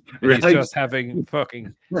cigarettes. Really? He's just having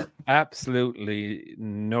fucking absolutely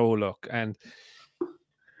no luck. And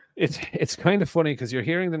it's kind of funny because you're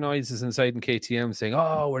hearing the noises inside in KTM saying,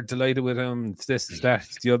 "Oh, we're delighted with him. It's this, it's that,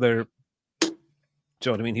 it's the other." Do you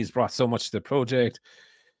know what I mean? He's brought so much to the project.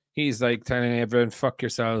 He's like telling everyone, "Fuck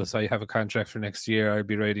yourselves. I have a contract for next year. I'll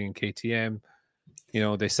be riding in KTM." You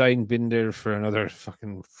know, they signed Binder for another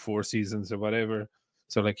fucking 4 seasons or whatever.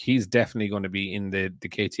 So like he's definitely going to be in the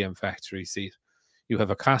KTM factory seat. You have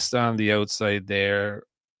Acosta on the outside there.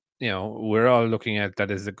 You know, we're all looking at that.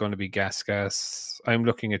 Is it going to be gas? I'm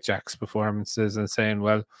looking at Jack's performances and saying,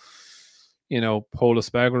 well, you know, Polo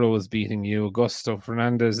Espargaro is beating you. Augusto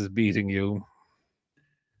Fernandez is beating you.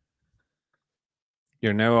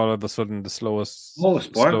 You're now all of a sudden the slowest. Polo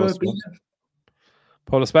Espargaro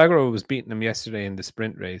Polo Espargaro was beating him yesterday in the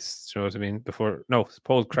sprint race. Do you know what I mean?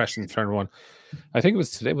 Pole crashed in turn 1. I think it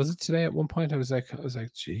was today. Was it today? At one point, I was like,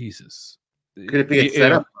 Jesus. Could it be a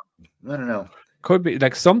setup? I don't know. Could be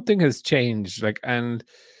like something has changed. Like, and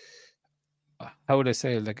how would I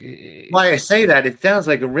say it? Like, why I say that, it sounds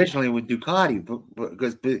like originally with Ducati,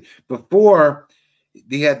 because before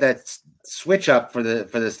they had that switch up for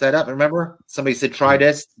the setup. Remember, somebody said try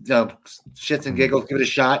this, shits and giggles, give it a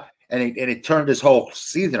shot, and it turned this whole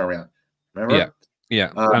season around. Remember?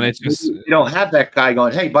 Yeah. And it's just you don't have that guy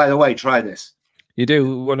going, hey, by the way, try this. You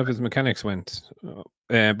do. One of his mechanics went,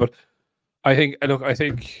 but I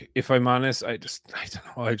think if I'm honest, I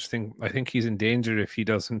don't know. I think he's in danger if he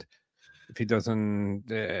doesn't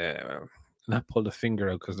not pull the finger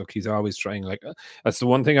out, because look, he's always trying. Like, that's the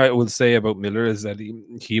one thing I will say about Miller, is that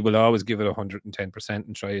he will always give it 110%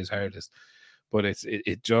 and try his hardest, but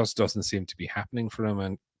it just doesn't seem to be happening for him.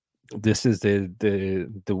 And this is the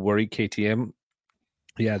worry. KTM,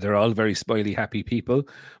 yeah, they're all very spoily happy people,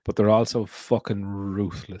 but they're also fucking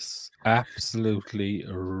ruthless, absolutely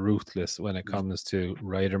ruthless when it comes to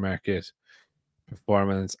rider market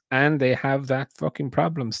performance. And they have that fucking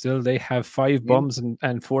problem still. They have 5 bums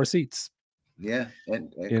and 4 seats. Yeah,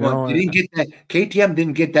 and you didn't get that. KTM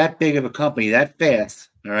didn't get that big of a company that fast.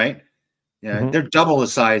 All right, yeah, they're double the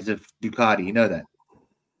size of Ducati. You know that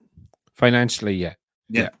financially, yeah.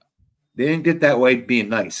 They didn't get that way being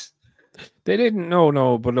nice. They didn't.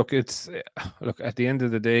 No. But look, at the end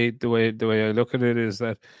of the day, the way I look at it is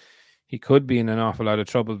that he could be in an awful lot of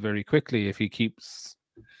trouble very quickly if he keeps,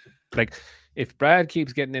 like, if Brad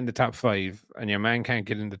keeps getting in the top 5 and your man can't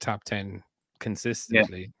get in the top 10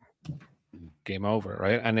 consistently, game over,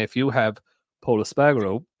 right? And if you have Polo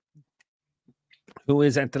Espargaro, who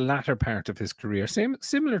is at the latter part of his career,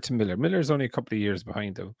 similar to Miller. Miller's only a couple of years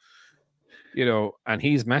behind him, and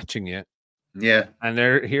he's matching it. Yeah. And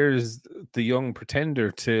here's the young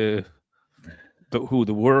pretender to who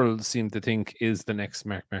the world seem to think is the next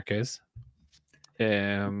Marc Marquez.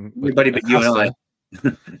 Everybody but you and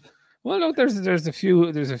I. Well, look, there's a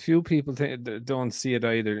few people that don't see it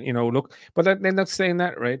either. Look, but they're not saying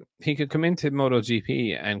that, right? He could come into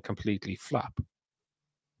MotoGP and completely flop.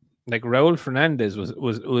 Like Raul Fernandez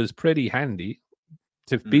was pretty handy.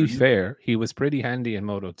 To be fair, he was pretty handy in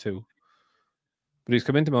Moto2. But he's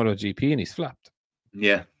come into MotoGP and he's flopped.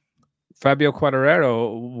 Yeah. Fabio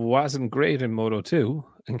Quartararo wasn't great in Moto2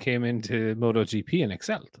 and came into MotoGP and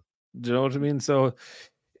excelled. Do you know what I mean? So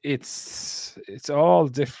it's all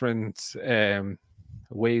different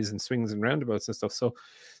ways and swings and roundabouts and stuff. So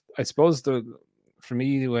I suppose for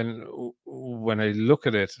me, when I look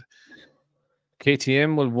at it,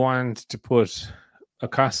 KTM will want to put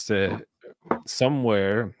Acosta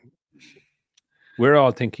somewhere. We're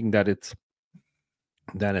all thinking that it's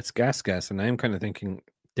gas, and I'm kind of thinking,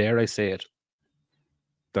 dare I say it,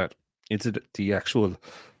 that it's the actual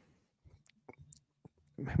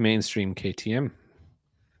mainstream KTM.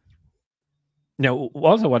 Now,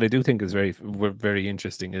 also what I do think is very, very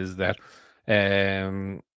interesting is that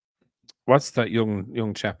what's that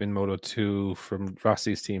young chap in Moto2 from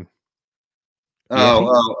Rossi's team?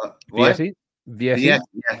 Vietti? Yeah.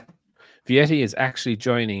 Vietti is actually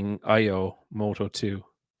joining IO Moto2,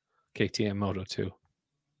 KTM Moto2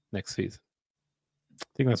 next season. I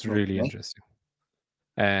think that's really interesting.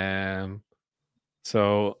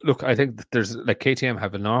 So look, I think that there's KTM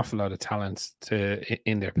have an awful lot of talent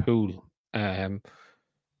in their pool, and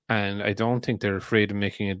I don't think they're afraid of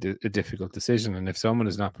making a difficult decision. And if someone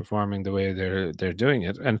is not performing the way they're doing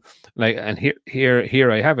it, and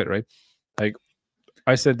here I have it, right? Like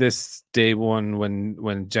I said this day one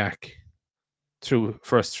when Jack threw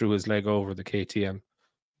his leg over the KTM.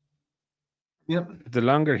 Yep. The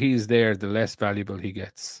longer he's there, the less valuable he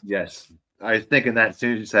gets. Yes. I was thinking that as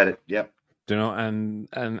soon as you said it. Yep. you know,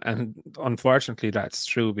 and unfortunately that's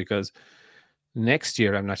true, because next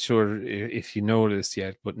year, I'm not sure if you know this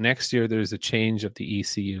yet, but next year there's a change of the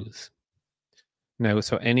ECUs. Now,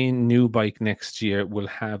 so any new bike next year will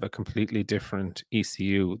have a completely different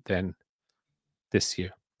ECU than this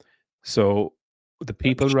year. So the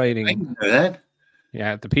people riding, I didn't know that.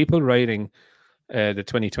 yeah, the people riding the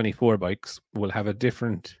 2024 bikes will have a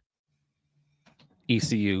different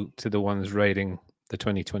ECU to the ones riding the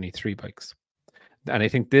 2023 bikes. And I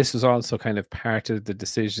think this is also kind of part of the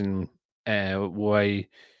decision why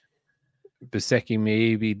Bezzecchi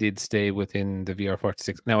maybe did stay within the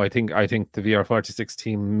VR46. Now, I think the VR46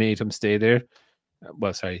 team made him stay there.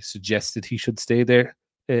 Well, sorry, suggested he should stay there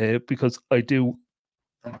because I do.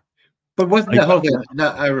 But wasn't that whole thing? No,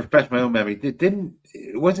 I refreshed my own memory.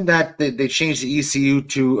 Wasn't that they changed the ECU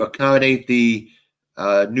to accommodate the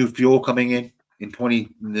new fuel coming in 20?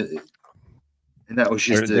 And that was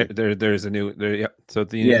just there's a new there. Yeah. So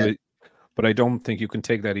the but I don't think you can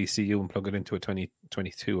take that ECU and plug it into a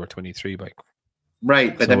 2022 or 23 bike.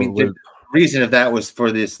 Right, but so I mean, the reason of that was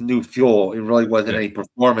for this new fuel. It really wasn't any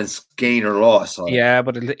performance gain or loss. Yeah,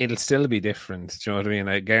 but it'll still be different. Do you know what I mean?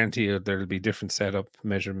 I guarantee you there'll be different setup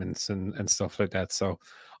measurements and stuff like that. So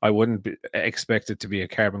I wouldn't expect it to be a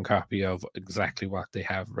carbon copy of exactly what they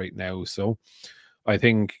have right now. So I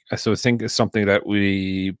think it's something that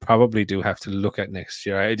we probably do have to look at next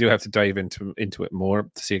year. I do have to dive into it more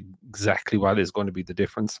to see exactly what is going to be the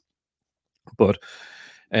difference. But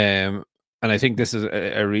and I think this is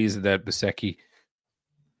a reason that Bezzecchi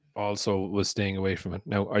also was staying away from it.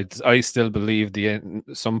 Now, I still believe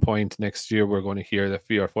some point next year we're going to hear that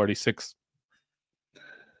VR46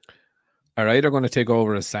 are either going to take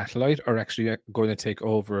over a satellite or actually going to take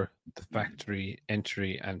over the factory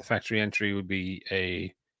entry, and the factory entry would be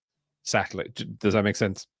a satellite. Does that make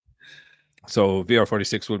sense? So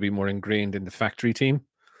VR46 will be more ingrained in the factory team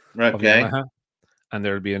of Yamaha, and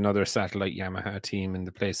there will be another satellite Yamaha team in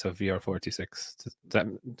the place of VR46. Does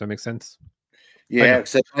that make sense? Yeah,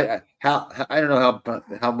 except I don't know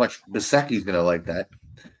how much Bezzecchi's going to like that.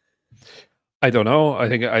 I don't know. I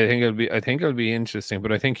think it'll be interesting,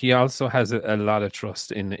 but I think he also has a lot of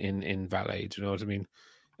trust in Valet. Do you know what I mean?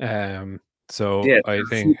 So yeah, I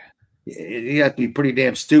think you have to be pretty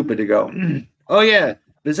damn stupid to go. Oh yeah,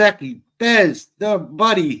 Bezzecchi, Bez, their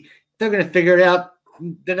buddy, they're going to figure it out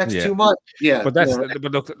the next 2 months. Yeah, but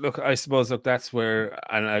look. I suppose that's where,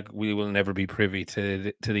 and we will never be privy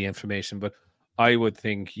to the information, but I would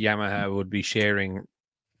think Yamaha would be sharing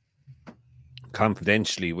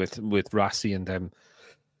confidentially with Rossi and them.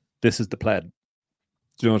 This is the plan.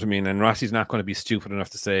 Do you know what I mean? And Rossi's not going to be stupid enough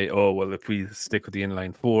to say, "Oh, well, if we stick with the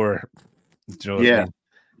inline 4," do you know what I mean?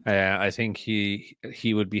 I think he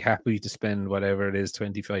would be happy to spend whatever it is,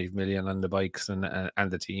 25 million on the bikes and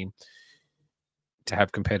the team to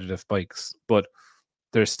have competitive bikes, but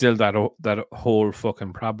there's still that whole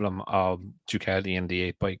fucking problem of Ducati and the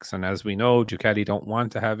 8 bikes, and as we know, Ducati don't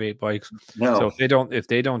want to have 8 bikes. No. So if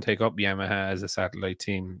they don't take up Yamaha as a satellite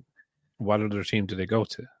team, what other team do they go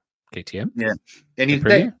to? KTM? Yeah, and you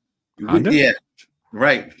think, Honda? Yeah,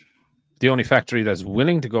 right. The only factory that's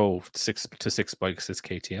willing to go 6 bikes is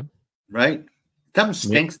KTM. Right. Something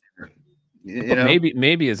stinks there. You know?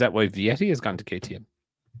 Maybe is that why Vietti has gone to KTM?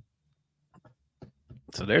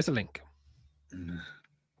 So there's a link. Do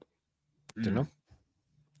you know?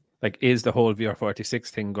 Like, is the whole VR46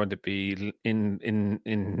 thing going to be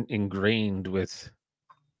ingrained with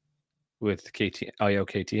KTM,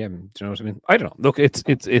 KTM? Do you know what I mean? I don't know. Look, it's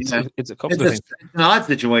a couple of things. It's an odd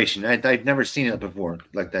situation. I've never seen it before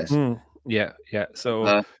like this. Yeah.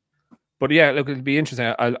 So, but yeah, look, it'll be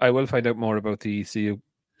interesting. I will find out more about the ECU.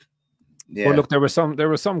 Yeah. But look, there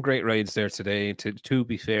were some great rides there today. To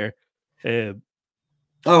be fair.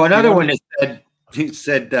 Another one that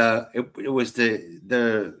said it was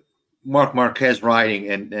the Marc Marquez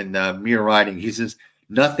riding and Mir riding. He says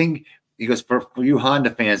nothing. He goes, for you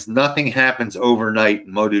Honda fans, nothing happens overnight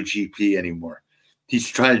in MotoGP anymore. He's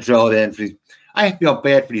trying to draw it in. I feel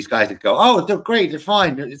bad for these guys that go, oh, they're great, they're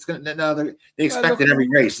fine. It's gonna they expect it every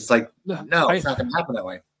race. It's like no, it's not going to happen that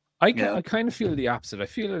way. I kind of feel the opposite. I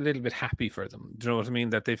feel a little bit happy for them. Do you know what I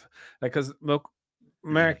mean? That they've because look,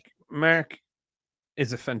 Mark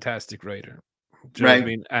is a fantastic rider. Do you know what I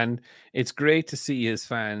mean? And it's great to see his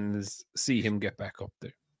fans see him get back up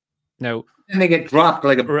there. Now, and they get dropped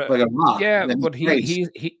like a rock. Yeah, but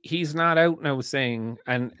he's not out now saying,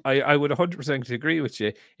 and I would 100% agree with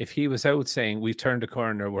you if he was out saying we've turned a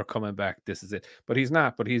corner, we're coming back, this is it. But he's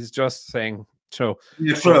not. But he's just saying so.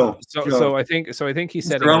 True. So I think he's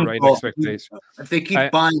setting the right expectation. If they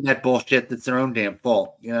keep buying that bullshit, that's their own damn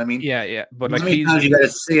fault. You know what I mean? Yeah. But how many times you got to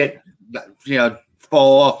see it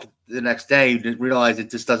fall off the next day. You didn't realize it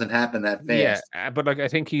just doesn't happen that Yeah, fast. but like I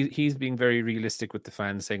think he's being very realistic with the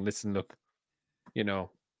fans, saying, "Listen, look,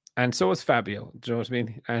 and so is Fabio. Do you know what I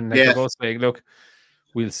mean?" And like they're Yeah, both saying, "Look,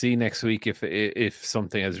 we'll see next week if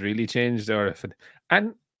something has really changed or if it."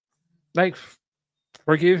 And like,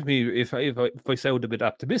 forgive me if I sound a bit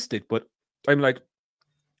optimistic, but I'm like,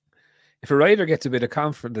 if a rider gets a bit of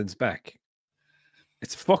confidence back,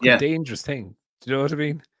 it's a fucking yeah. dangerous thing. Do you know what I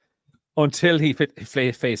mean? Until he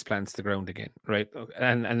face plants the ground again, right?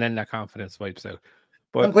 And then that confidence wipes out.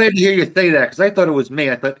 I'm But glad to hear you say that because I thought it was me.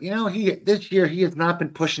 I thought, he this year he has not been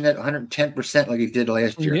pushing at 110% like he did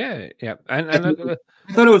last year. yeah, and I, and th-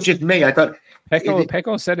 I thought it was just me. I thought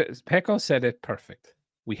Pecco said it. Pecco said it perfect.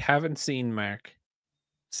 We haven't seen Mark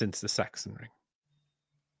since the Saxon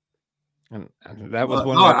ring, and that was well,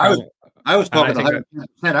 one no, of my comments. I was And I talking think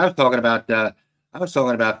that 110%. I was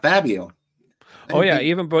talking about Fabio. I oh didn't yeah,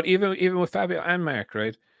 think even with Fabio and Mark,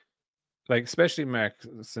 right? Like especially Mark,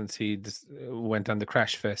 since he just went on the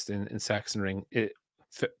crash fest in Saxon ring.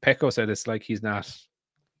 Pecco said it's like he's not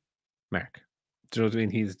Mark. Do you know what I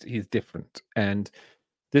mean? He's different. And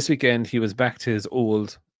this weekend he was back to his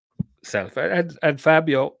old self. And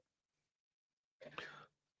Fabio,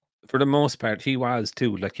 for the most part, he was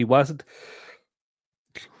too. Like he wasn't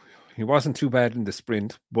too bad in the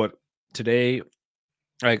sprint, but today,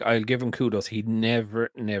 like I'll give him kudos. He never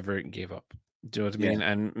gave up. Do you know what I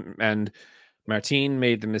yeah. mean? And Martin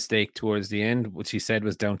made the mistake towards the end, which he said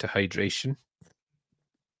was down to hydration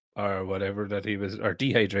or whatever that he was, or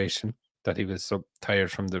dehydration, that he was so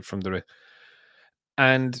tired from the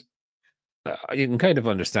and you can kind of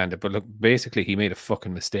understand it, but look, basically he made a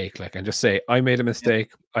fucking mistake. Like, and just say, I made a Yeah.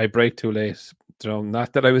 mistake. I brake too late.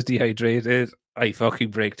 Not that I was dehydrated. I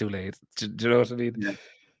fucking brake too late. Do you know what I mean?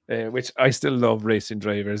 Yeah. Which I still love racing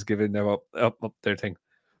drivers giving them up their thing.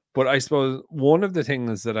 But I suppose one of the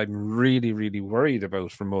things that I'm really, really worried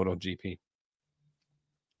about for MotoGP,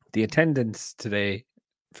 the attendance today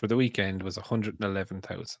for the weekend was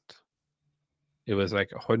 111,000. It was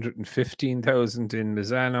like 115,000 in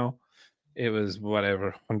Misano. It was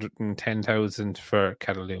whatever 110,000 for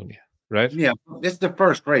Catalonia, right? Yeah, it's the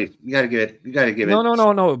first race. You got to give it. You got to give No, it. no,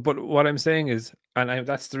 no, no. But what I'm saying is,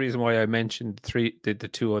 that's the reason why I mentioned the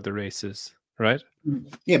two other races, right?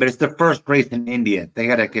 Yeah, but it's the first race in India. They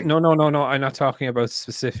got to get. No, no, no, no. I'm not talking about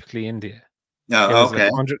specifically India. It Oh, was like okay.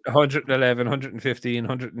 111, 115,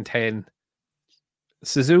 110.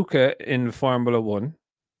 Suzuka in Formula One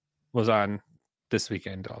was on this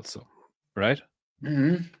weekend also, right?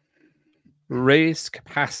 Mm-hmm. Race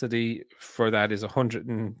capacity for that is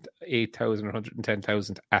 108,000 or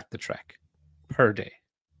 110,000 at the track per day.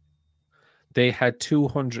 They had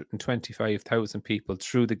 225,000 people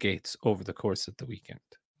through the gates over the course of the weekend.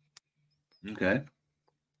 Okay.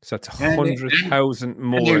 So that's And they, 100,000 and they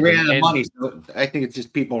more ran than out of any. money. So I think it's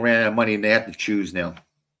just people ran out of money and they have to choose now.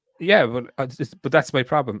 Yeah, but that's my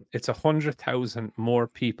problem. It's 100,000 more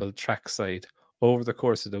people trackside over the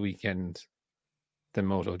course of the weekend than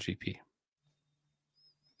MotoGP.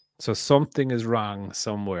 So something is wrong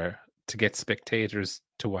somewhere to get spectators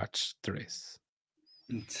to watch the race.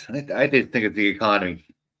 I did think it's the economy.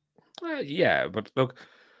 Yeah, but look,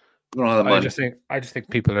 We don't have the I money. just think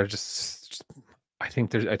people are just. I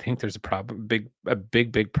think there's a problem,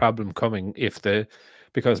 big problem coming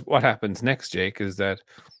because what happens next, Jake, is that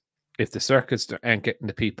if the circuits aren't getting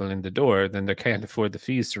the people in the door, then they can't afford the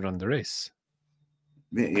fees to run the race.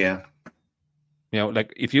 Yeah.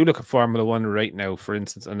 Like if you look at Formula One right now, for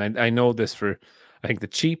instance, and I know this I think the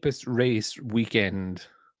cheapest race weekend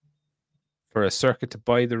for a circuit to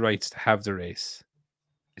buy the rights to have the race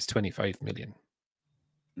is 25 million.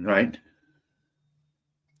 Right.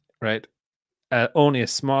 Right. Only a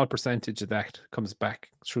small percentage of that comes back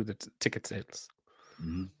through the ticket sales.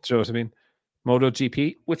 Mm-hmm. Do you know what I mean?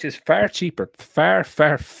 MotoGP, which is far cheaper, far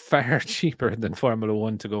cheaper than Formula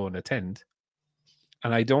One to go and attend.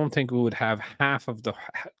 And I don't think we would have half of the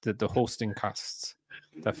hosting costs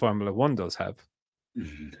that Formula One does have.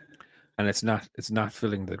 Mm-hmm. And it's not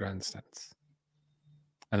filling the grandstands.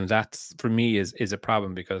 And that's for me is a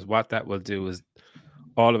problem, because what that will do is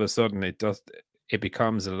all of a sudden it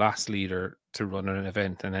becomes a loss leader to run an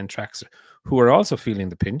event, and then tracks who are also feeling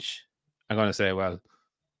the pinch are going to say, well,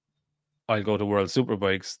 I'll go to World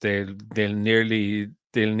Superbikes.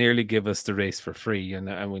 They'll nearly give us the race for free, and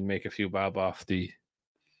we'll make a few bob off the.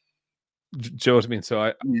 Do you know what I mean?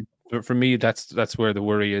 So for me, that's where the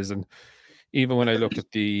worry is, and even when I look at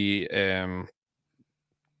the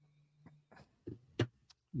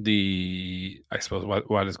I suppose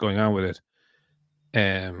what is going on with it,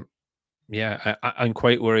 Yeah, I'm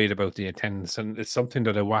quite worried about the attendance, and it's something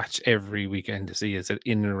that I watch every weekend to see is it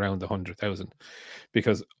in and around the 100,000.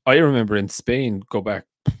 Because I remember in Spain, go back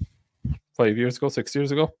 5 years ago, 6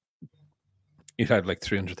 years ago, you had like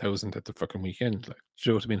 300,000 at the fucking weekend. Like, do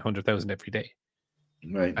you know what I mean? 100,000 every day.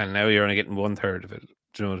 Right. And now you're only getting 1/3 of it.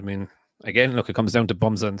 Do you know what I mean? Again, look, it comes down to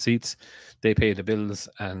bums on seats. They pay the bills,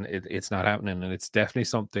 and it's not happening. And it's definitely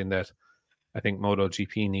something that I think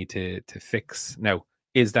MotoGP need to fix. Now,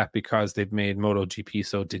 is that because they've made MotoGP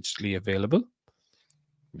so digitally available?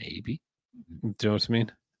 Maybe. Do you know what I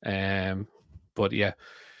mean? But yeah.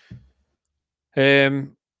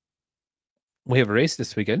 We have a race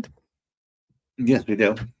this weekend. Yes, we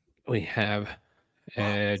do. We have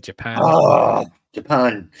Japan. Oh,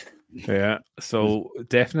 Japan. Yeah. So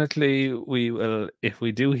definitely we will, if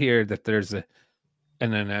we do hear that there's an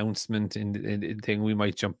announcement in thing, we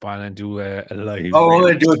might jump on and do a live. Oh,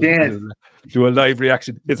 we're do a dance. Do a live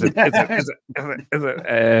reaction. Is it?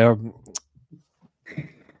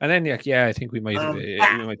 And then yeah, I think we might in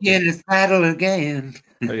the saddle again.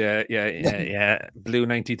 Oh, yeah. Blue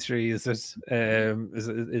 93 is it?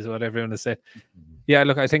 Is what everyone has said. Yeah,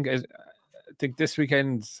 look, I think this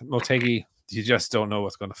weekend Motegi, you just don't know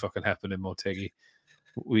what's going to fucking happen in Motegi.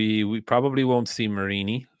 We probably won't see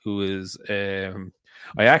Marini, who is.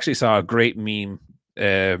 I actually saw a great meme.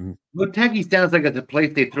 Motegi sounds like it's a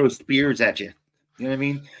place they throw spears at you. You know what I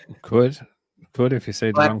mean? Could if you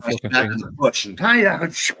say the wrong fucking thing. Spears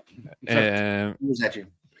at you.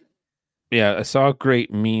 Yeah, I saw a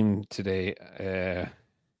great meme today.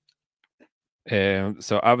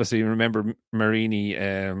 So obviously, remember Marini?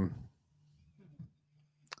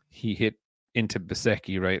 He hit into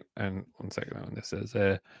Bezzecchi, right? And 1 second, and this says,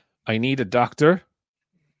 "I need a doctor,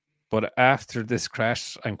 but after this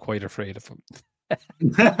crash, I'm quite afraid of him."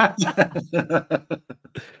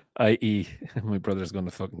 I.e., my brother's going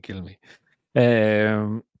to fucking kill me.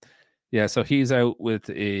 Yeah, so he's out with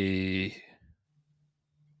a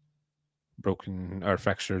broken or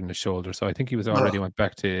fracture in the shoulder. So I think he was already went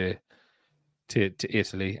back to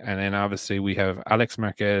Italy. And then obviously we have Alex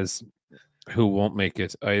Marquez, who won't make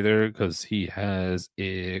it either because he has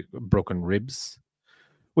a broken ribs,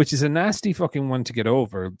 which is a nasty fucking one to get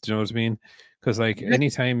over. Do you know what I mean? Because like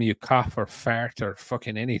anytime you cough or fart or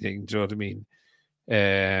fucking anything, do you know what I mean?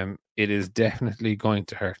 It is definitely going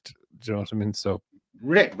to hurt. Do you know what I mean? So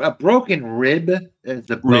a broken rib,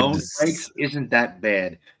 the bone breaks, isn't that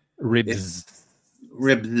bad. Ribs,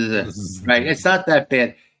 right? It's not that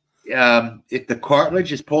bad. If the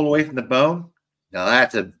cartilage is pulled away from the bone, now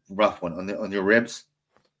that's a rough one on your ribs.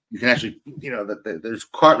 You can actually, there's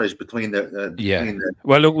cartilage between the. Yeah. Between the,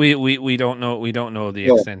 well, look, we don't know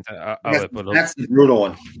the extent of it, but look, that's the brutal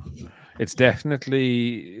one. It's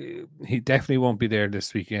definitely he definitely won't be there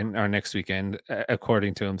this weekend or next weekend,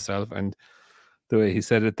 according to himself, and the way he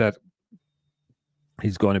said it, that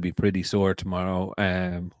he's going to be pretty sore tomorrow.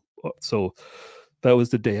 So that was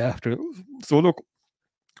the day after. So look,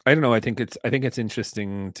 I don't know. I think it's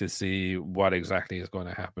interesting to see what exactly is going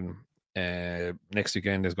to happen. Next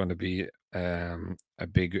weekend is going to be a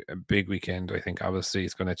big weekend. I think obviously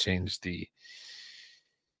it's going to change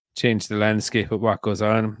the landscape of what goes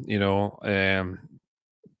on.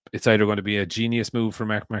 It's either going to be a genius move for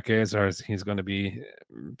Marc Marquez, or he's going to be,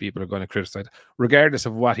 people are going to criticize. Regardless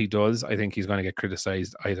of what he does, I think he's going to get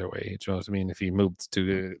criticized either way. Do you know what I mean? If he moved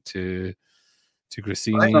to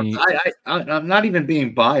Gresini, I'm not even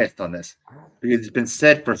being biased on this because it's been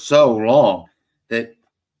said for so long that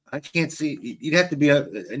I can't see. You'd have to be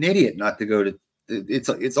an idiot not to go to.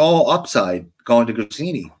 It's all upside going to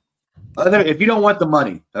Gresini. If you don't want the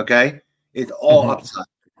money, okay, it's all upside.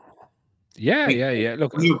 Yeah.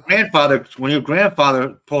 Look, when your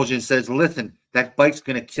grandfather pulls you and says, "Listen, that bike's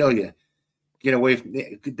going to kill you. Get away from."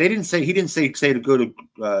 He didn't say to go to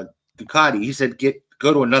Ducati. He said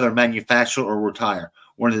go to another manufacturer or retire.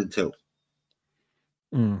 One of the two.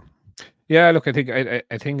 Yeah, look, I think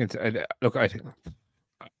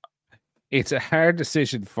it's a hard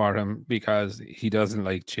decision for him because he doesn't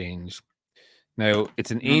like change. Now,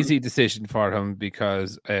 it's an easy decision for him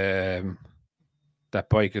because that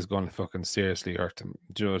bike is going to fucking seriously hurt him.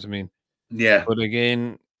 Do you know what I mean? Yeah. But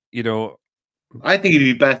again, I think he'd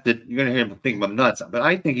be best at. You're going to hear him think I'm nuts, but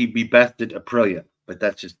I think he'd be best at Aprilia. But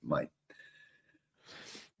that's just my.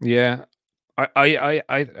 Yeah,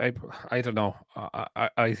 I don't know.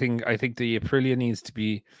 I think the Aprilia needs to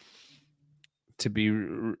be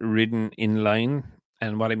ridden in line,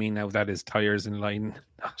 and what I mean now that is tires in line.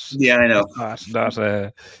 Yeah, I know.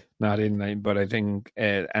 Not in line, but I think,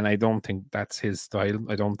 and I don't think that's his style.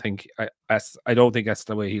 I don't think that's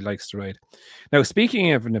the way he likes to ride. Now,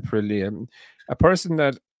 speaking of an Aprilia, a person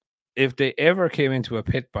that if they ever came into a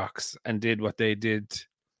pit box and did what they did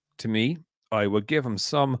to me, I would give them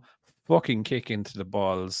some fucking kick into the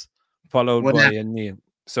balls, followed What by happened? a knee.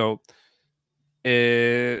 So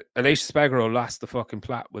Alicia Spagro lost the fucking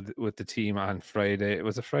plot with the team on Friday. It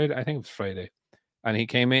was a Friday, I think it was Friday, and he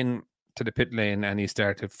came in to the pit lane and he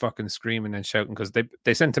started fucking screaming and shouting because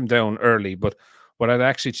they sent him down early. But what had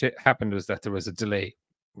actually happened was that there was a delay,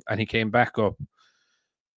 and he came back up.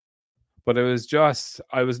 But it was just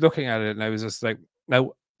I was looking at it and I was just like,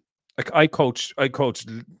 now, like I coach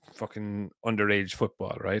fucking underage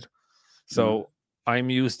football, right? So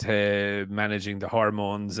I'm used to managing the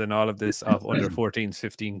hormones and all of this of under 14s,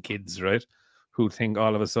 15 kids, right? Who think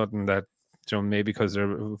all of a sudden that, you know, maybe because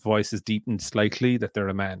their voice is deepened slightly that they're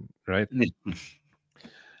a man, right?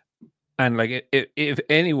 And like, if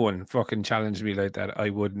anyone fucking challenged me like that,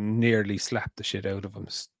 I would nearly slap the shit out of him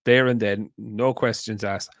there and then, no questions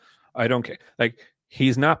asked. I don't care. Like,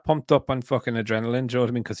 he's not pumped up on fucking adrenaline, do you know what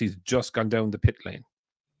I mean? Because he's just gone down the pit lane.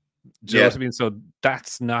 Do you know what I mean? So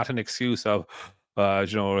that's not an excuse of,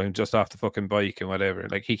 you know, I'm just off the fucking bike and whatever.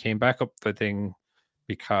 Like, he came back up the thing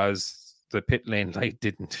because the pit lane light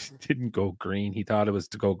didn't go green. He thought it was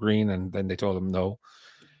to go green, and then they told him no.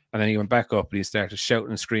 And then he went back up and he started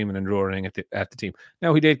shouting and screaming and roaring at the team.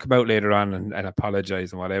 Now, he did come out later on and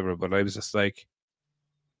apologize and whatever, but I was just like,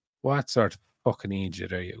 what sort of fucking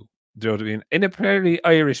idiot are you? Do you know what I mean? In a fairly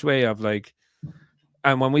Irish way of like,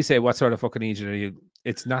 and when we say what sort of fucking idiot are you,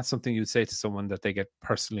 it's not something you'd say to someone that they get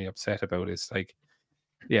personally upset about. It's like,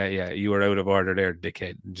 yeah, you were out of order there,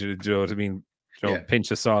 dickhead. Do you know what I mean? You know,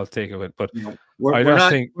 pinch of salt, take it. But we're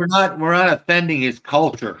not offending his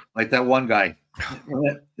culture like that one guy.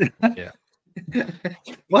 Yeah.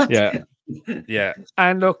 What? Yeah.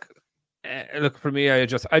 And look for me, I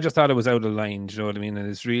just thought it was out of line. Do you know what I mean? And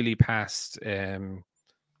it's really past.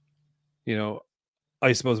 You know,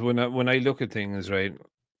 I suppose when I look at things, right,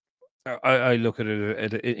 I look at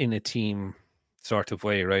it in a team sort of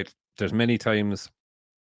way, right? There's many times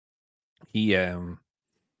there's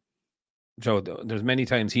many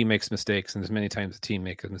times he makes mistakes, and there's many times the team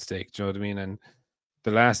makes a mistake. Do you know what I mean? And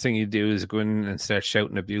the last thing you do is go in and start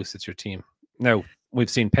shouting abuse at your team. Now,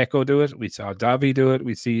 we've seen Pecco do it. We saw Davi do it.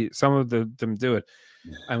 We see some of them do it.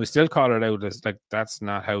 And we still call it out as like, that's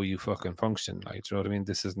not how you fucking function. Like, do you know what I mean?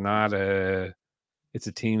 This is not it's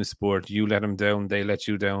a team sport. You let them down, they let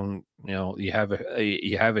you down. You know, you have a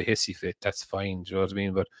hissy fit. That's fine. Do you know what I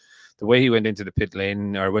mean? But the way he went into the pit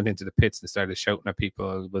lane or went into the pits and started shouting at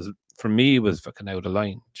people was, for me, was fucking out of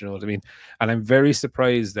line. Do you know what I mean? And I'm very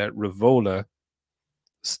surprised that Rivola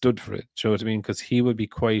stood for it. Do you know what I mean? Because he would be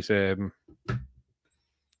quite, how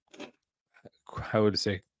would I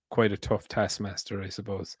say, quite a tough taskmaster, I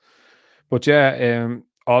suppose. But yeah,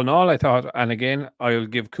 all in all, I thought, and again, I'll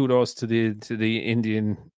give kudos to the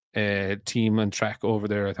Indian team and track over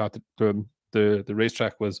there. I thought that the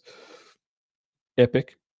racetrack was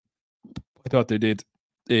epic. I thought they did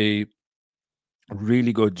a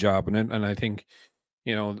really good job in it, and I think,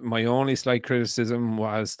 you know, my only slight criticism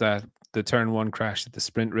was that the turn one crash at the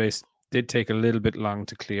sprint race did take a little bit long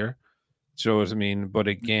to clear. Do you know what I mean? But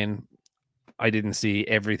again, I didn't see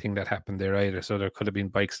everything that happened there either, so there could have been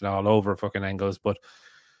bikes all over fucking angles. But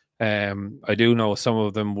I do know some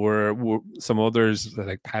of them were some others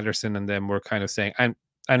like Patterson and them were kind of saying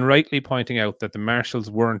and rightly pointing out that the marshals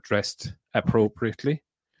weren't dressed appropriately.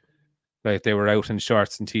 Like, they were out in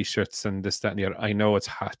shorts and t-shirts and this, that, and the other. I know it's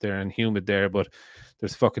hot there and humid there, but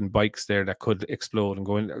there's fucking bikes there that could explode and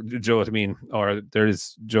go in. Do you know what I mean? Or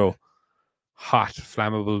there's hot,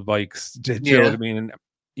 flammable bikes. Do you know what I mean? And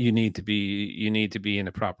you need to be in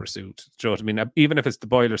a proper suit. Do you know what I mean? Even if it's the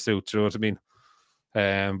boiler suit, do you know what I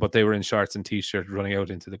mean? But they were in shorts and t-shirt running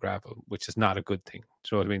out into the gravel, which is not a good thing.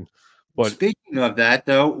 Do you know what I mean? But speaking of that,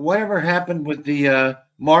 though, whatever happened with the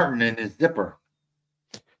Martin and his zipper?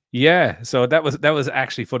 Yeah, so that was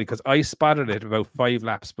actually funny because I spotted it about 5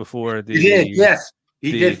 laps before the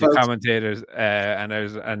commentators, and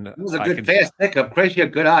it was a good fast pickup. Crazy, you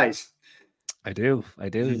have good eyes. I do.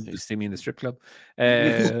 You see me in the strip club,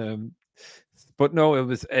 but no, it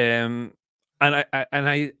was. And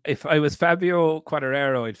I, if I was Fabio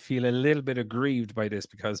Quartararo, I'd feel a little bit aggrieved by this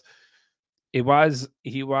because his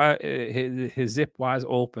zip was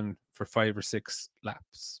open for 5 or 6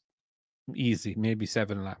 laps. Easy, maybe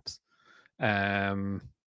 7 laps, and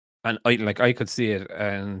I could see it,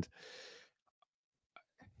 and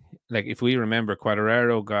like, if we remember,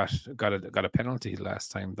 Quartararo got a penalty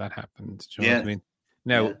last time that happened. Do you know what I mean?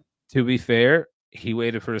 Now, to be fair, he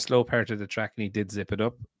waited for a slow part of the track and he did zip it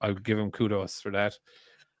up. I would give him kudos for that.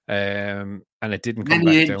 And it didn't come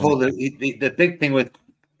back down. The big thing with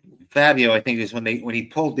Fabio, I think, is when he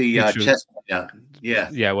pulled the chest out. Yeah.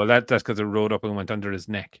 Yeah, well, that's because it rode up and went under his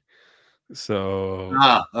neck. So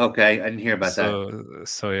okay, I didn't hear about that.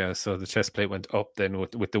 So the chest plate went up, then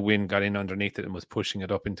with the wind got in underneath it and was pushing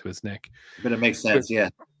it up into his neck. But it makes sense, yeah.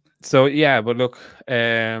 So yeah, but look,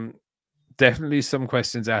 definitely some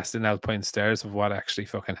questions asked in Alpine Stars of what actually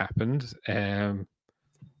fucking happened.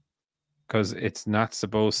 Because it's not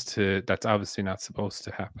supposed to. That's obviously not supposed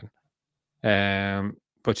to happen.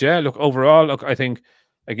 But yeah, look, overall, look, I think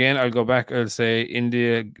again, I'll go back. I'll say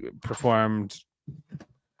India performed.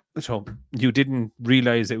 So you didn't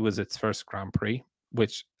realize it was its first Grand Prix,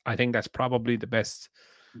 which I think that's probably the best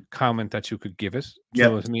comment that you could give it. Yeah.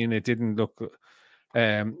 So I mean, it didn't look.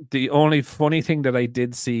 The only funny thing that I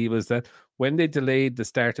did see was that when they delayed the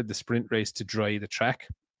start of the sprint race to dry the track,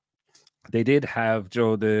 they did have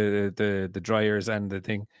Joe the dryers and the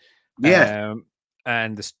thing. Yeah.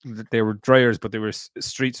 And they were dryers, but they were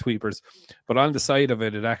street sweepers. But on the side of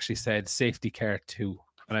it, it actually said safety car 2.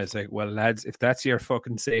 And I was like, well, lads, if that's your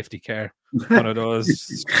fucking safety car, one of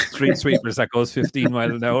those street sweepers that goes 15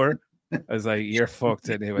 miles an hour, I was like, you're fucked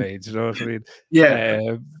anyway. Do you know what I mean?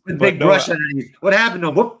 Yeah. Big brush underneath. What happened to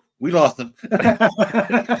him? Whoop, we lost him.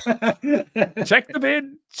 Check the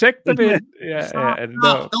bin. Check the bin. Yeah.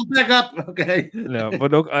 No, don't back up. Okay. No,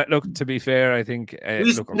 but look. To be fair, I think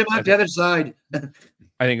look him out the other side.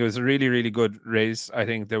 I think it was a really, really good race. I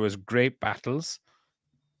think there was great battles.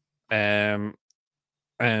 And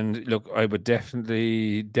look, I would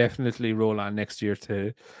definitely roll on next year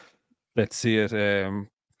to let's see it,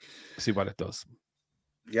 see what it does.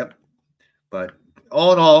 Yep. But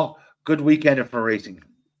all in all, good weekend for racing.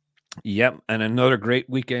 Yep, and another great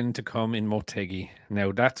weekend to come in Motegi.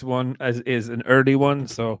 Now that's one is an early one,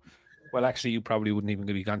 so well, actually, you probably wouldn't even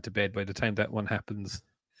be gone to bed by the time that one happens.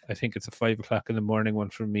 I think it's a 5 o'clock in the morning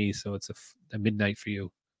one for me, so it's a midnight for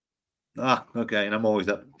you. Okay, and I'm always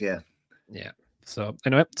up. Yeah. So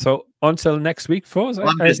anyway, so until next week, folks.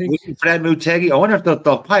 I'm just waiting for that Motegi. I wonder if they'll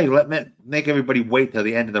probably make everybody wait till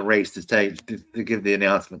the end of the race to give the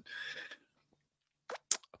announcement.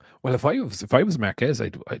 Well, if I was Marquez,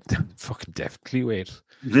 I'd fucking definitely wait.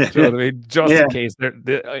 You know what I mean? Just in case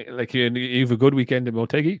like you have a good weekend in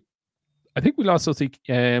Motegi. I think we'll also see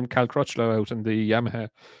Cal Crutchlow out in the Yamaha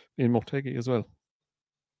in Motegi as well.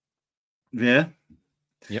 Yeah.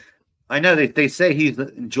 Yep. I know they say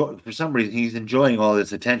for some reason he's enjoying all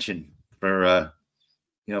this attention for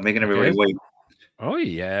making everybody wait. Oh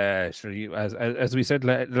yeah, sure. As we said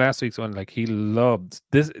last week's one, like he loved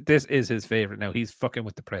this. This is his favorite. Now he's fucking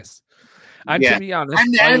with the press. And to be honest,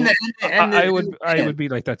 I would be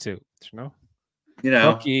like that too. You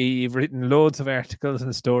know, fuck you. You've written loads of articles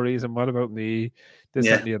and stories, and what about me? This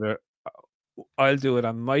and the other. I'll do it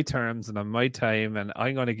on my terms and on my time, and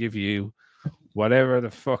I'm going to give you whatever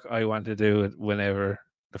the fuck I want to do it whenever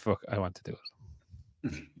the fuck I want to do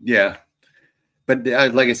it. Yeah. But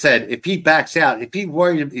like I said, if he backs out, if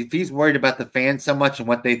he's worried about the fans so much and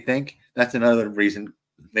what they think, that's another reason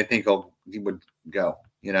they think he would go,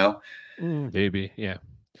 you know? Maybe, yeah.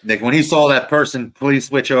 Like when he saw that person, please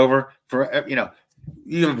switch over for,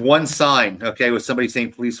 you have one sign, okay, with somebody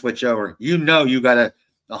saying, please switch over. You got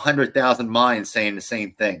 100,000 minds saying the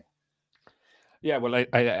same thing. Yeah, well,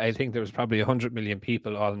 I think there was probably 100 million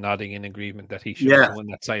people all nodding in agreement that he should have when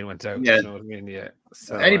that sign went out. Yeah. You know what I mean? Yeah.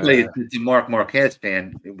 So, anybody that's a Marc Marquez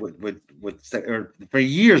fan would say, or for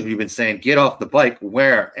years we've been saying, get off the bike,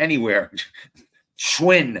 anywhere,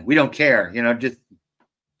 Schwinn, we don't care, just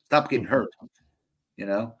stop getting hurt,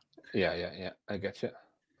 Yeah, I get you.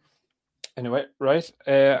 Anyway, right.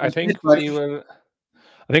 I think we'll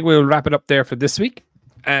wrap it up there for this week,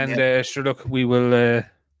 and sure, look, we will.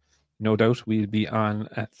 No doubt we'll be on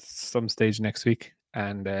at some stage next week.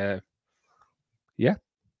 And thank you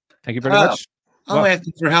very much. I'm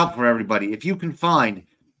asking for help for everybody. If you can find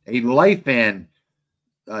a Lifan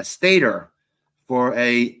stator for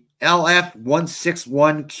a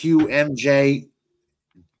LF161QMJ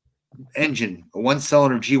engine, a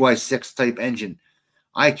one-cylinder GY6 type engine,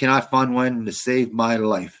 I cannot find one to save my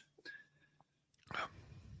life.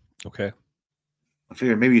 Okay. I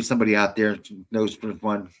figure maybe somebody out there knows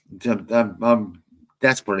one. I'm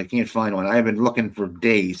desperate. I can't find one. I've been looking for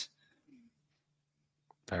days.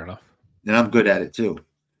 Fair enough. And I'm good at it too.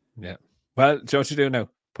 Yeah. Well, Joe, what you do now?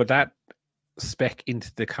 Put that spec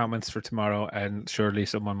into the comments for tomorrow, and surely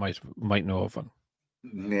someone might know of one.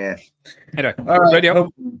 Yeah. Anyway, all right, radio.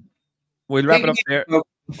 We'll wrap it up there.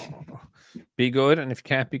 Be good, and if you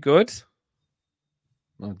can't be good,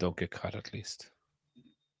 well, don't get caught at least.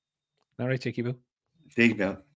 All right, Jakey Boo. There you go.